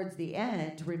towards the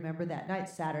end, remember that night,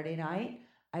 Saturday night,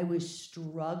 I was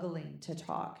struggling to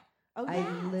talk. Oh, I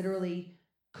yes. literally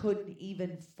couldn't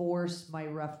even force my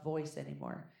rough voice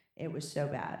anymore. It was so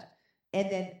bad. And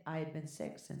then I had been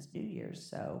sick since New Year's,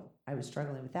 so I was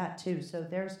struggling with that too. So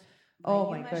there's,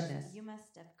 goodness. You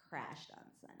must have crashed on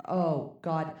Sunday. Oh,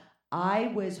 God. I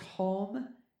was home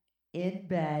in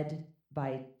bed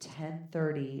by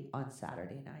 10:30 on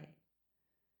Saturday night.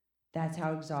 That's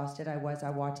how exhausted I was. I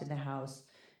walked in the house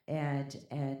and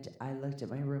I looked at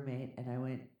my roommate and I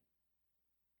went,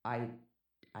 I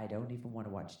don't even want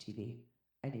to watch TV.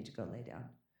 I need to go lay down.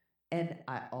 And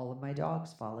all of my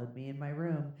dogs followed me in my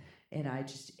room, and I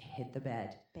just hit the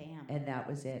bed. Bam. And that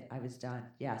was it. I was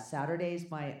done. Yeah, Saturday's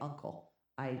my uncle.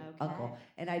 Uncle.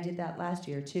 And I did that last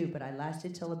year too, but I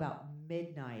lasted till about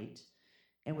midnight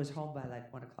and was home by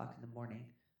like 1 o'clock in the morning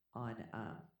on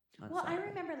well, Saturday, I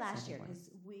remember last Sunday year morning.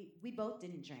 because we both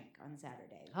didn't drink on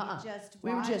Saturday.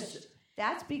 We were just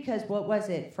that's because what was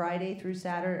it? Friday through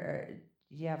Saturday?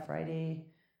 Friday.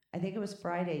 I think it was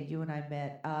Friday you and I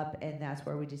met up, and that's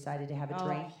where we decided to have a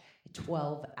drink.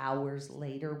 12 hours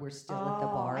later, we're still at the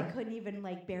bar. I couldn't even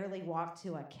barely walk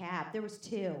to a cab. There was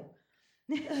two.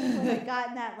 When I got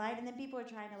in that line, and then people were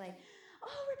trying to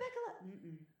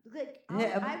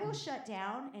Rebecca, I will shut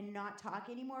down and not talk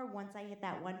anymore once I hit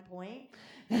that one point.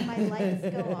 And my lights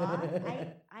go off.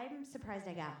 I'm surprised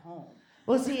I got home.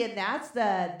 Well, see, and that's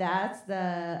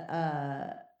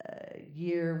the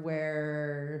year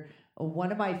where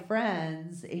one of my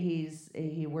friends,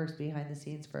 he works behind the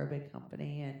scenes for a big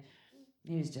company, and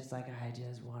he was just like, I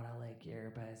just want to lick your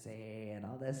pussy and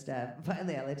all this stuff.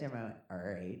 Finally, I looked at him and I went, all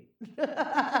right.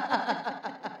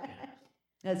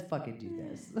 Let's fucking do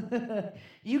this.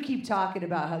 You keep talking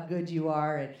about how good you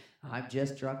are, and I'm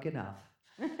just drunk enough.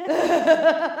 Let's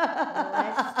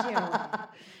do it.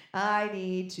 I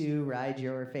need to ride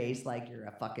your face like you're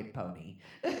a fucking pony.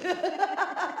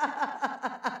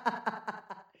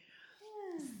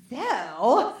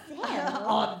 So,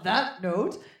 on that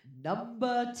note,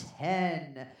 number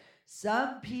 10.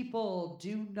 Some people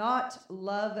do not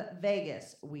love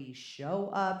Vegas. We show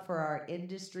up for our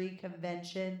industry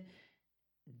convention.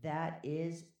 That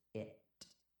is it.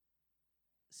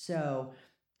 So,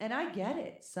 and I get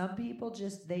it. Some people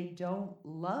just, they don't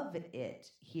love it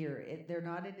here. They're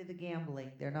not into the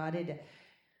gambling. They're not into...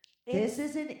 This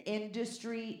is an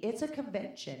industry. It's a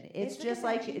convention. It's just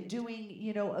like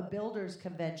doing, a builder's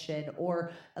convention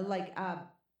or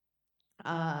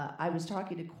I was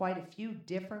talking to quite a few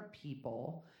different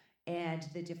people and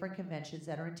the different conventions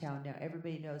that are in town. Now,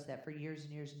 everybody knows that for years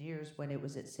and years and years when it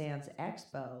was at Sands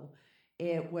Expo,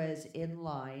 it was in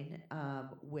line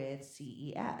with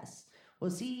CES. Well,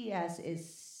 CES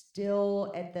is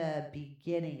still at the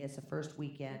beginning. It's the first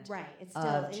weekend It's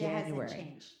of still, January. It hasn't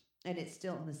changed. And it's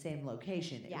still in the same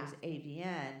location. Yeah. It was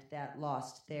AVN that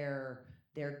lost their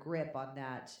grip on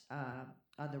that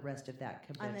on the rest of that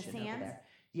convention over there.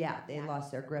 Yeah, they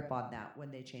lost their grip on that when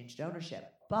they changed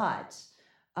ownership. But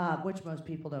which most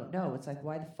people don't know. It's like,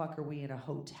 why the fuck are we in a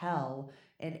hotel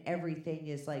and everything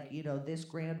is like, this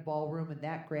grand ballroom and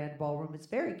that grand ballroom? It's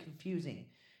very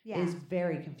confusing. Yeah. It's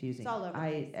very confusing. It's all over.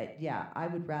 I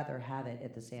would rather have it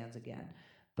at the Sands again.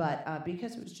 But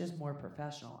because it was just more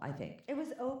professional, I think. It was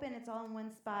open. It's all in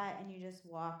one spot, and you just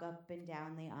walk up and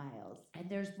down the aisles. And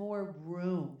there's more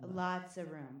room. Lots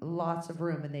of room. Lots of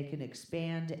room, and they can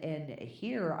expand. And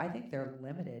here, I think they're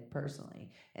limited, personally.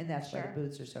 And that's why the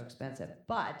booths are so expensive.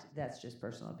 But that's just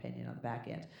personal opinion on the back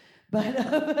end. But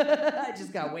I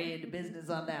just got way into business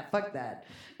on that. Fuck that.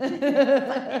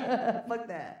 Fuck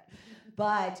that.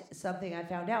 But something I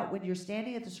found out, when you're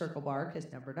standing at the Circle Bar,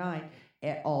 because number 9,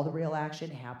 all the real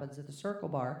action happens at the Circle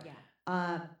Bar. Yeah.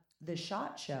 The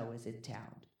SHOT Show is in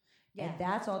town. Yeah. And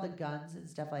that's all the guns and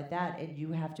stuff like that. And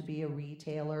you have to be a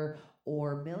retailer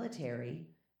or military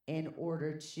in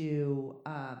order to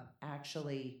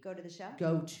actually go to the show.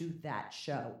 Go to that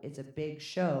show. It's a big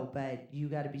show, but you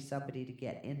got to be somebody to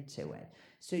get into it.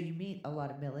 So you meet a lot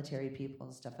of military people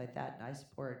and stuff like that. And I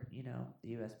support, the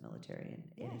U.S. military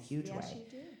in a huge way. Yes, you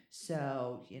do.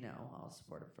 So, I'll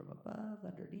support them from above,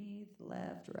 underneath,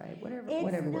 left, right, whatever It's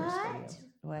works for not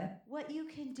you. what you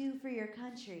can do for your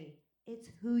country. It's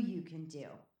who you can do.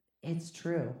 It's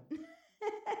true.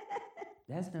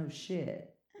 That's no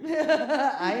shit.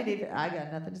 I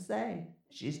got nothing to say.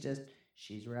 She's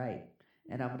right.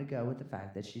 And I'm going to go with the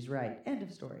fact that she's right. End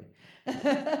of story.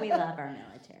 We love our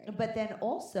military. But then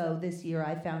also this year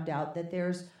I found out that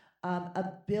there's a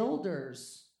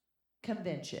builders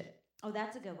convention Oh,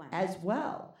 that's a good one. as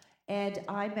well. And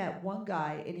I met one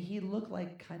guy, and he looked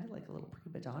like kind of like a little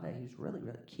prima donna. He was really,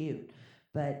 really cute,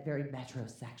 but very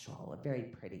metrosexual and very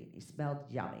pretty. And he smelled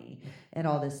yummy and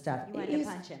all this stuff. You wanted to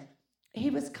punch him. He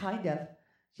was kind of.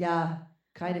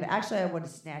 Actually, I wanted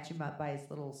to snatch him up by his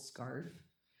little scarf.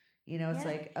 You know, it's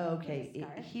Yeah, like, okay,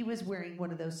 scarf. he was wearing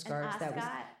one of those scarves that was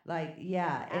ascot. like,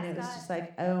 yeah, and it was Ascot. just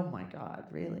like, oh my God,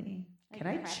 really? Like Can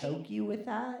I crappy? choke you with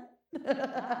that? Let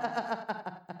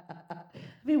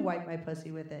me wipe my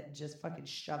pussy with it and just fucking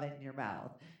shove it in your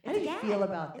mouth. How It's do a you gag. feel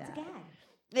about It's that? a gag.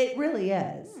 It really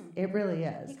is. Mm. It really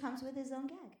is. He comes with his own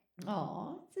gag.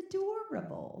 Aw, it's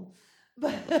adorable.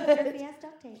 But What if he has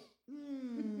duct tape?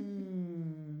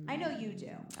 Mm. I know you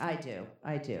do. I do.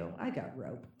 I got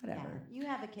rope. Whatever. Yeah, you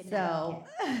have a kidnapped So,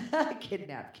 kid.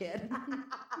 kidnap kid.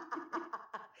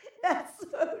 That's so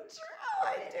true.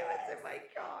 I do. It's in my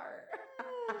car.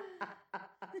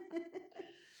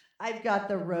 I've got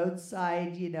the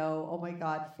roadside, oh my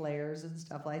God, flares and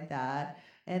stuff like that.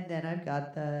 And then I've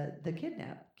got the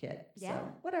kidnap kit. Yeah.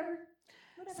 So, whatever.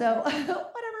 Whatever. So,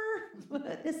 whatever.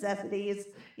 Necessities.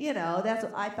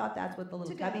 I thought that's what the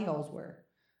little To go. cubby holes were.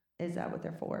 Is that what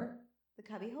they're for? The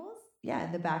cubby holes? Yeah,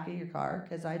 in the back of your car,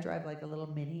 because I drive like a little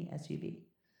mini SUV.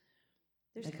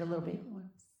 There's Like a little cubby baby one.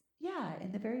 holes. Yeah,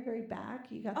 in the very, very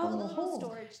back, you got the Oh, little the little holes.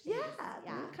 storage Yeah, things.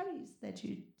 the little cubbies that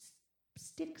you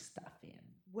stick stuff in.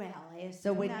 Well, I assume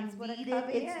So when that's you what a need it,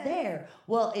 cubby it's is. there.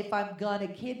 Well, if I'm gonna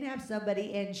kidnap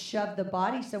somebody and shove the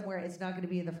body somewhere, it's not gonna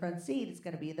be in the front seat. It's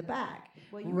gonna be in the back,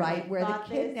 Well, you right really where the thought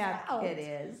this kidnap out. kit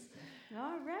is.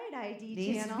 All right, ID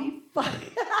Needs channel. to be fun.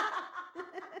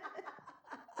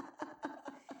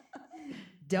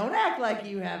 Don't act like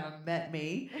you haven't met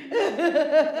me.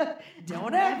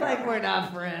 Don't act like we're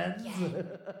not friends.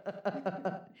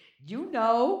 You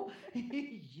know.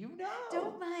 You know.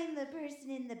 Don't mind the person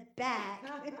in the back.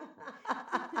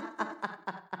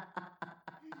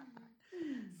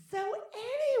 So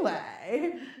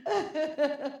anyway.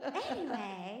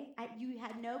 Anyway, you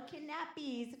had no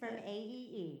kidnappees from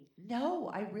AEE. No,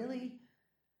 I really.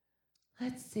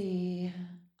 Let's see.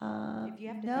 If you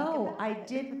have to think No, about I it.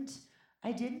 didn't.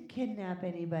 I didn't kidnap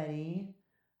anybody.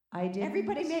 I didn't.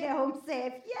 Everybody made it home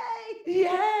safe. Yay!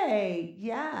 Yay!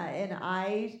 Yeah, and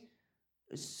I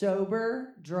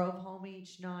sober drove home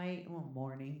each night,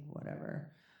 morning,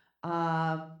 whatever.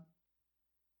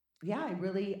 Yeah, I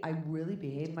really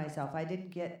behaved myself. I didn't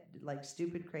get like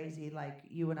stupid crazy like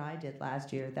you and I did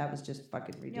last year. That was just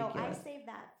fucking ridiculous. No, I saved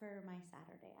that for my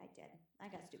Saturday. I did. I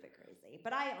got stupid crazy,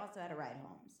 but I also had a ride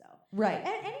home. So Right.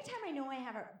 and anytime I know I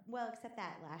have except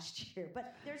that last year,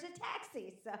 but there's a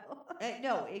taxi, so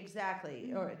No,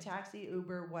 exactly. Or a taxi,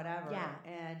 Uber, whatever.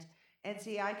 Yeah. And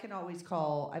see, I can always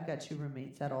call. I've got two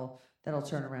roommates that'll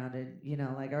turn around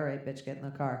and like, all right, bitch, get in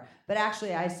the car. But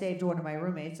actually, I saved one of my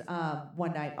roommates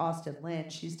one night, Austin Lynn.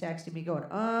 She's texting me going,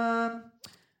 are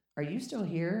you still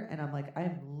here? And I'm like,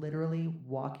 I'm literally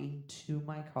walking to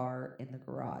my car in the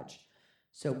garage.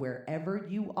 So wherever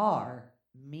you are,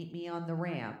 meet me on the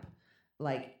ramp,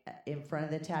 like in front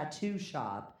of the tattoo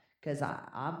shop, because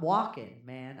I'm walking,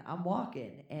 man. I'm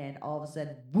walking. And all of a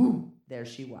sudden, boom, there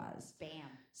she was. bam.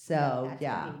 So, That's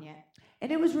yeah. convenient.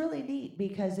 And it was really neat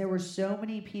because there were so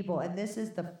many people. And this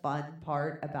is the fun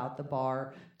part about the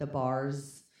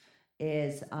bars,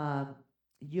 is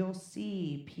you'll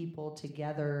see people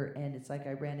together. And it's like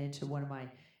I ran into one of my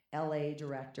LA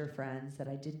director friends that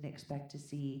I didn't expect to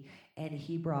see. And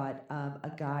he brought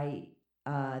a guy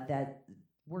that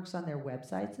works on their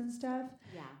websites and stuff.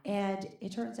 Yeah. And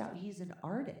it turns out he's an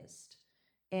artist.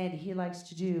 And he likes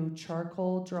to do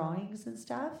charcoal drawings and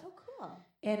stuff. Oh, cool.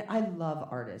 And I love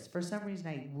artists. For some reason,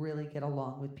 I really get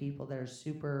along with people that are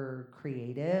super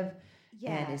creative.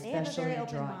 Yeah, And they have a especially very in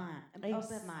open drawing. mind.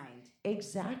 Open mind.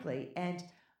 Exactly. And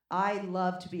I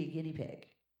love to be a guinea pig.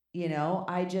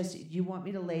 You want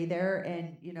me to lay there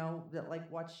and, like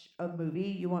watch a movie.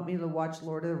 You want me to watch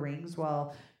Lord of the Rings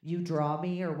while you draw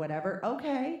me or whatever.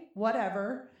 Okay,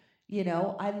 whatever.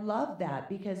 I love that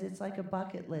because it's like a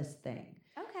bucket list thing.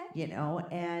 Okay.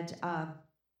 And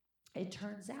it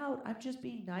turns out I'm just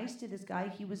being nice to this guy.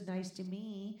 He was nice to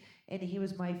me, and he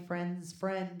was my friend's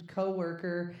friend,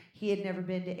 coworker. He had never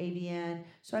been to AVN,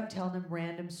 so I'm telling him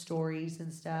random stories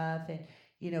and stuff, and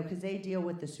because they deal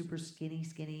with the super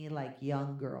skinny, like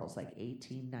young girls, like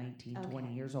 18, 19, 20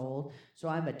 Okay. years old. So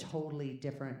I'm a totally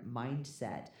different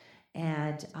mindset.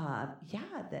 And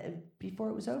before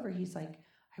it was over, he's like,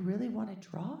 I really want to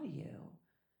draw you.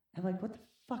 I'm like, what the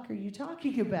fuck are you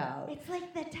talking about? It's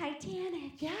like the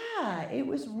Titanic. Yeah, it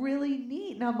was really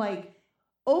neat. And I'm like,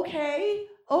 okay,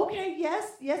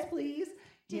 yes, please.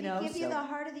 Did it give you the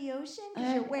heart of the ocean?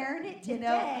 Because you're wearing it you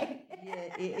today. know,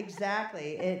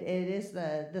 exactly. It is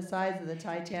the size of the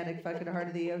Titanic fucking heart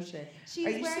of the ocean. She's Are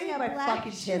you wearing seeing a my black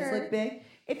fucking shirt. tits look big?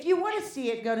 If you want to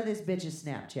see it, go to this bitch's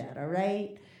Snapchat, all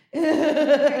right?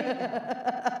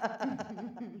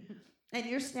 And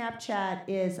your Snapchat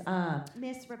is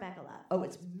Miss Rebecca Love. oh,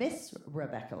 it's Miss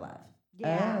Rebecca Love.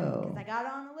 Yeah, Oh. because I got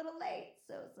on a little late,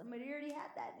 so somebody already had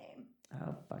that name.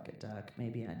 Oh, fuck it, duck.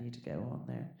 Maybe I need to go on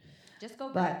there. Just go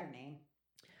grab your name.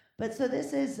 But so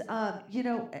this is, you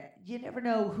never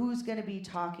know who's going to be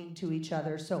talking to each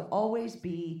other. So always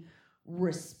be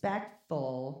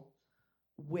respectful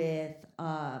with,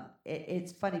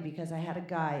 it's funny because I had a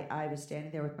guy, I was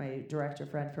standing there with my director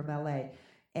friend from LA,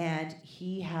 and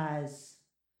he has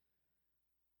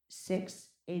 6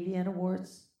 AVN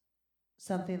awards,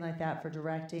 something like that, for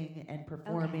directing and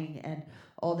performing and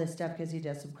all this stuff, because he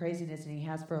does some craziness, and he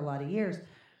has for a lot of years.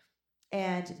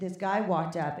 And this guy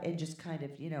walked up and just kind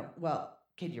of, well,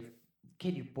 can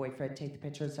your boyfriend take the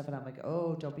picture and stuff? And I'm like,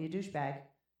 oh, don't be a douchebag.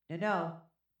 No,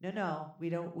 we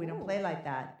don't play like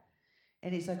that.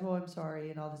 And he's like, oh, I'm sorry,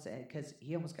 and all this, because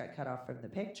he almost got cut off from the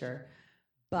picture.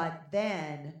 But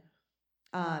then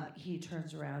he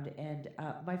turns around, and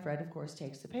my friend, of course,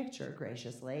 takes the picture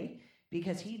graciously,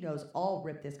 because he knows I'll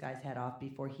rip this guy's head off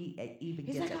before he even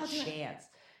He's gets like, a chance.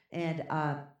 And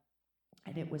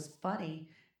it was funny,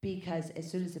 because as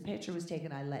soon as the picture was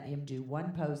taken, I let him do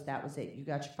one pose. That was it. You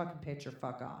got your fucking picture.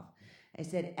 Fuck off. I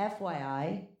said,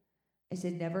 FYI, I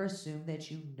said, never assume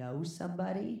that you know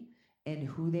somebody and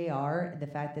who they are, and the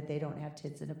fact that they don't have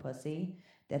tits and a pussy,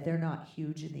 that they're not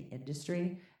huge in the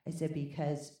industry. I said,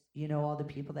 because you know all the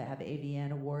people that have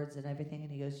AVN awards and everything.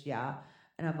 And he goes, yeah.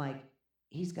 And I'm like,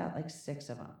 he's got like 6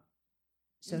 of them.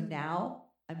 So now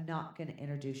I'm not going to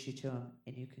introduce you to him,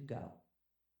 and you can go.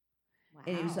 Wow.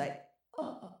 And he was like,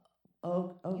 oh,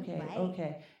 okay, right.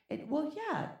 okay. And well,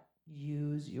 yeah,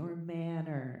 use your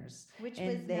manners. Which and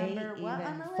was they number what even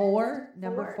on the list? 4?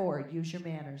 Number 4, use your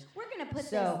manners. We're going to put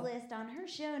So- this list on her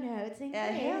show notes. In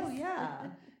Hell case. yeah.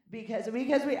 because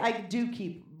I do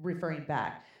keep referring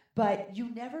back. But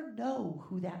you never know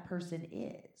who that person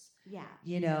is. Yeah.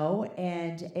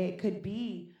 And it could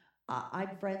be,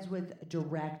 I'm friends with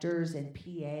directors and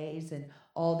PAs and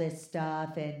all this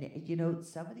stuff. And,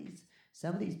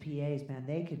 some of these PAs, man,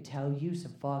 they can tell you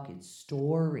some fucking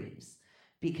stories,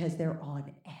 because they're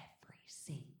on every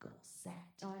single set.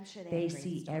 Oh, I'm sure They have great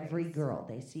see stories. every girl.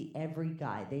 They see every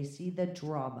guy. They see the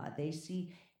drama. They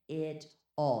see it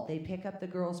all. They pick up the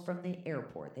girls from the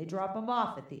airport. They drop them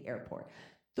off at the airport.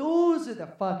 Those are the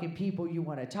fucking people you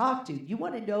want to talk to. You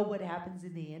want to know what happens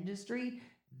in the industry?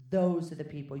 Those are the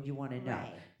people you want to know,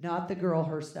 Right. not the girl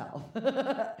herself.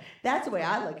 That's the way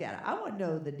I look at it. I want to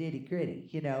know the nitty gritty,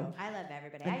 I love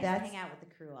everybody. And I just hang out with the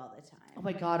crew all the time. Oh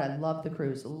my God, I love the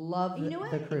cruise. Love You know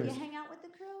what? the cruise. If you hang out with the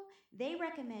crew, they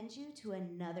recommend you to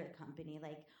another company.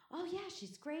 Like, oh yeah,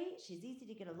 she's great. She's easy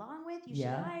to get along with. You should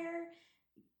hire.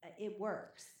 It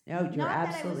works. No, you're Not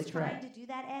absolutely that I was correct. trying to do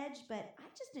that edge, but I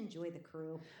just enjoy the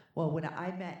crew. Well, when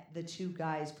I met the 2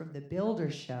 guys from the Builder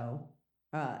Show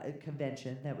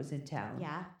convention that was in town,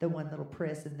 Yeah. the one little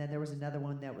Pris, and then there was another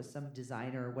one that was some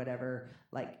designer or whatever,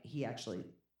 like he actually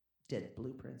did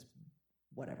blueprints,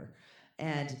 whatever.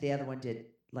 And the other one did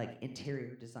like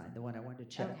interior design, the one I wanted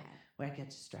to choke. Okay. Well, I got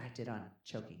distracted on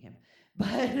choking him.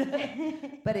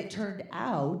 But it turned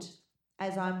out,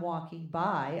 as I'm walking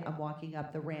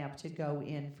up the ramp to go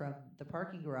in from the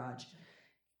parking garage,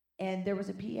 and there was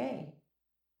a PA.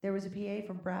 There was a PA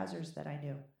from Brazzers that I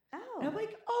knew. Oh. And I'm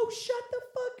like, oh, shut the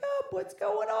fuck up. What's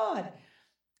going on?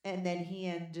 And then he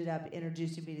ended up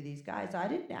introducing me to these guys. I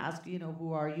didn't ask,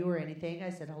 who are you or anything. I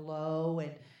said hello,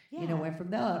 and, went from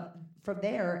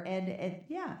there. And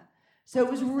yeah. So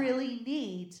it was really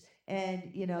neat.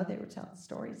 And, they were telling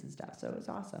stories and stuff. So it was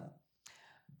awesome.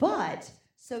 But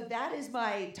so that is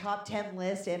my top 10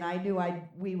 list. And I knew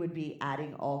we would be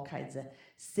adding all kinds of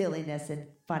silliness and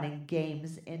fun and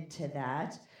games into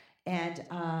that. And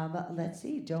let's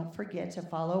see, don't forget to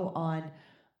follow on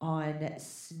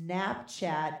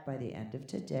Snapchat. By the end of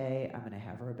today, I'm going to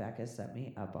have Rebecca set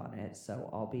me up on it, so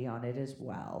I'll be on it as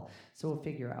well. So we'll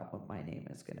figure out what my name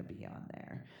is going to be on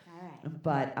there. All right.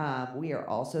 But we are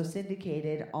also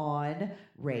syndicated on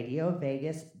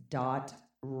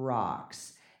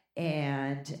RadioVegas.rocks.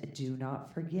 And do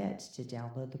not forget to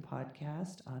download the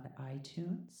podcast on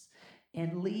iTunes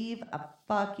and leave a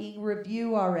fucking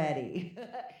review already.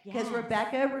 Because Yes.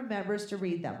 Rebecca remembers to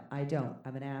read them. I don't.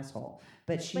 I'm an asshole.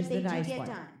 But she's But they the nice do get one.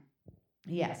 done.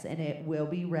 Yes, and it will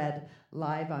be read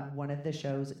live on one of the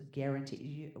shows,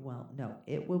 guaranteed. Well, no,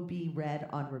 it will be read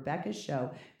on Rebecca's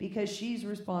show because she's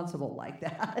responsible like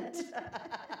that.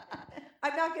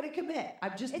 I'm not going to commit.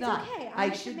 I'm just It's not. okay. I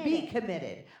I'm should committing. be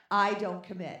committed. I don't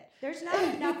commit. There's not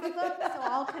enough of them, so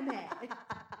I'll commit.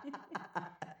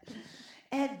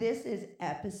 And this is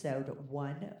episode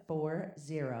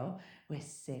 140 with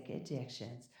Sick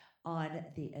Addictions on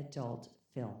the Adult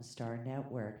Film Star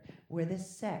Network, where the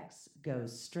sex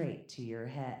goes straight to your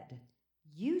head.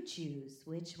 You choose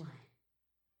which one.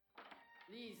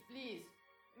 Please,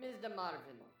 Mr.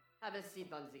 Marvin, have a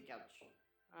seat on the couch.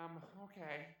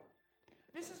 Okay.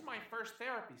 This is my first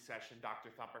therapy session, Dr.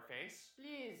 Thumperface.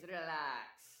 Please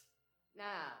relax.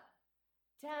 Now,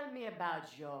 tell me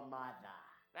about your mother.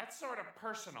 That's sort of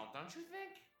personal, don't you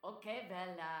think? Okay,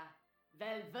 well,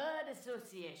 word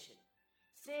association.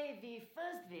 Say the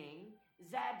first thing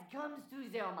that comes to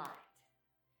your mind.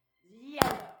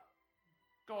 Yellow.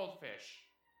 Goldfish.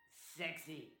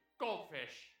 Sexy.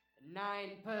 Goldfish.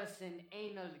 9-person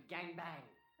anal gangbang.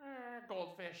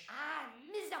 Goldfish.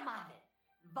 Mr. Marvin,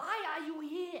 why are you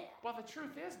here? Well, the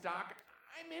truth is, Doc,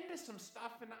 I'm into some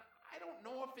stuff and I don't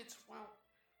know if it's, well,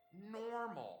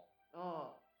 normal.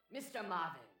 Oh, Mr.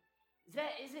 Marvin,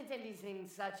 there isn't anything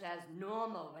such as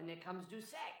normal when it comes to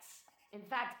sex. In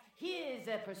fact, here is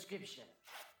a prescription.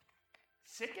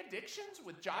 Sick Addictions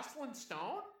with Joclyn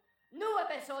Stone? New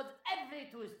episodes every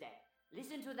Tuesday.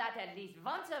 Listen to that at least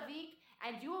once a week,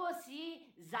 and you will see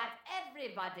that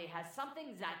everybody has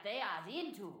something that they are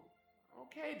into.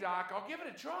 Okay, Doc, I'll give it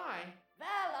a try.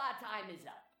 Well, our time is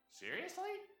up.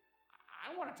 Seriously?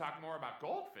 I want to talk more about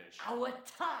goldfish. Our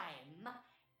time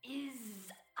is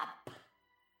up.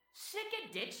 Sick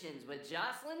Addictions with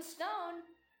Joclyn Stone.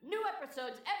 New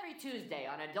episodes every Tuesday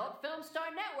on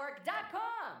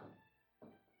AdultFilmStarNetwork.com.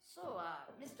 So,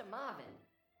 Mr. Marvin,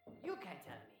 you can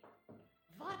tell me,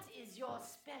 what is your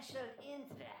special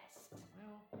interest?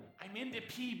 Well, I'm into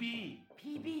PB.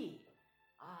 PB.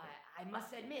 I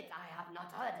must admit, I have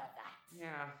not heard of that.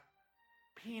 Yeah,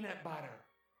 peanut butter.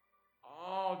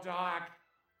 Oh, Doc,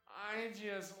 I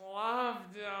just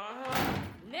loved it.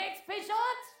 Next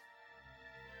patient!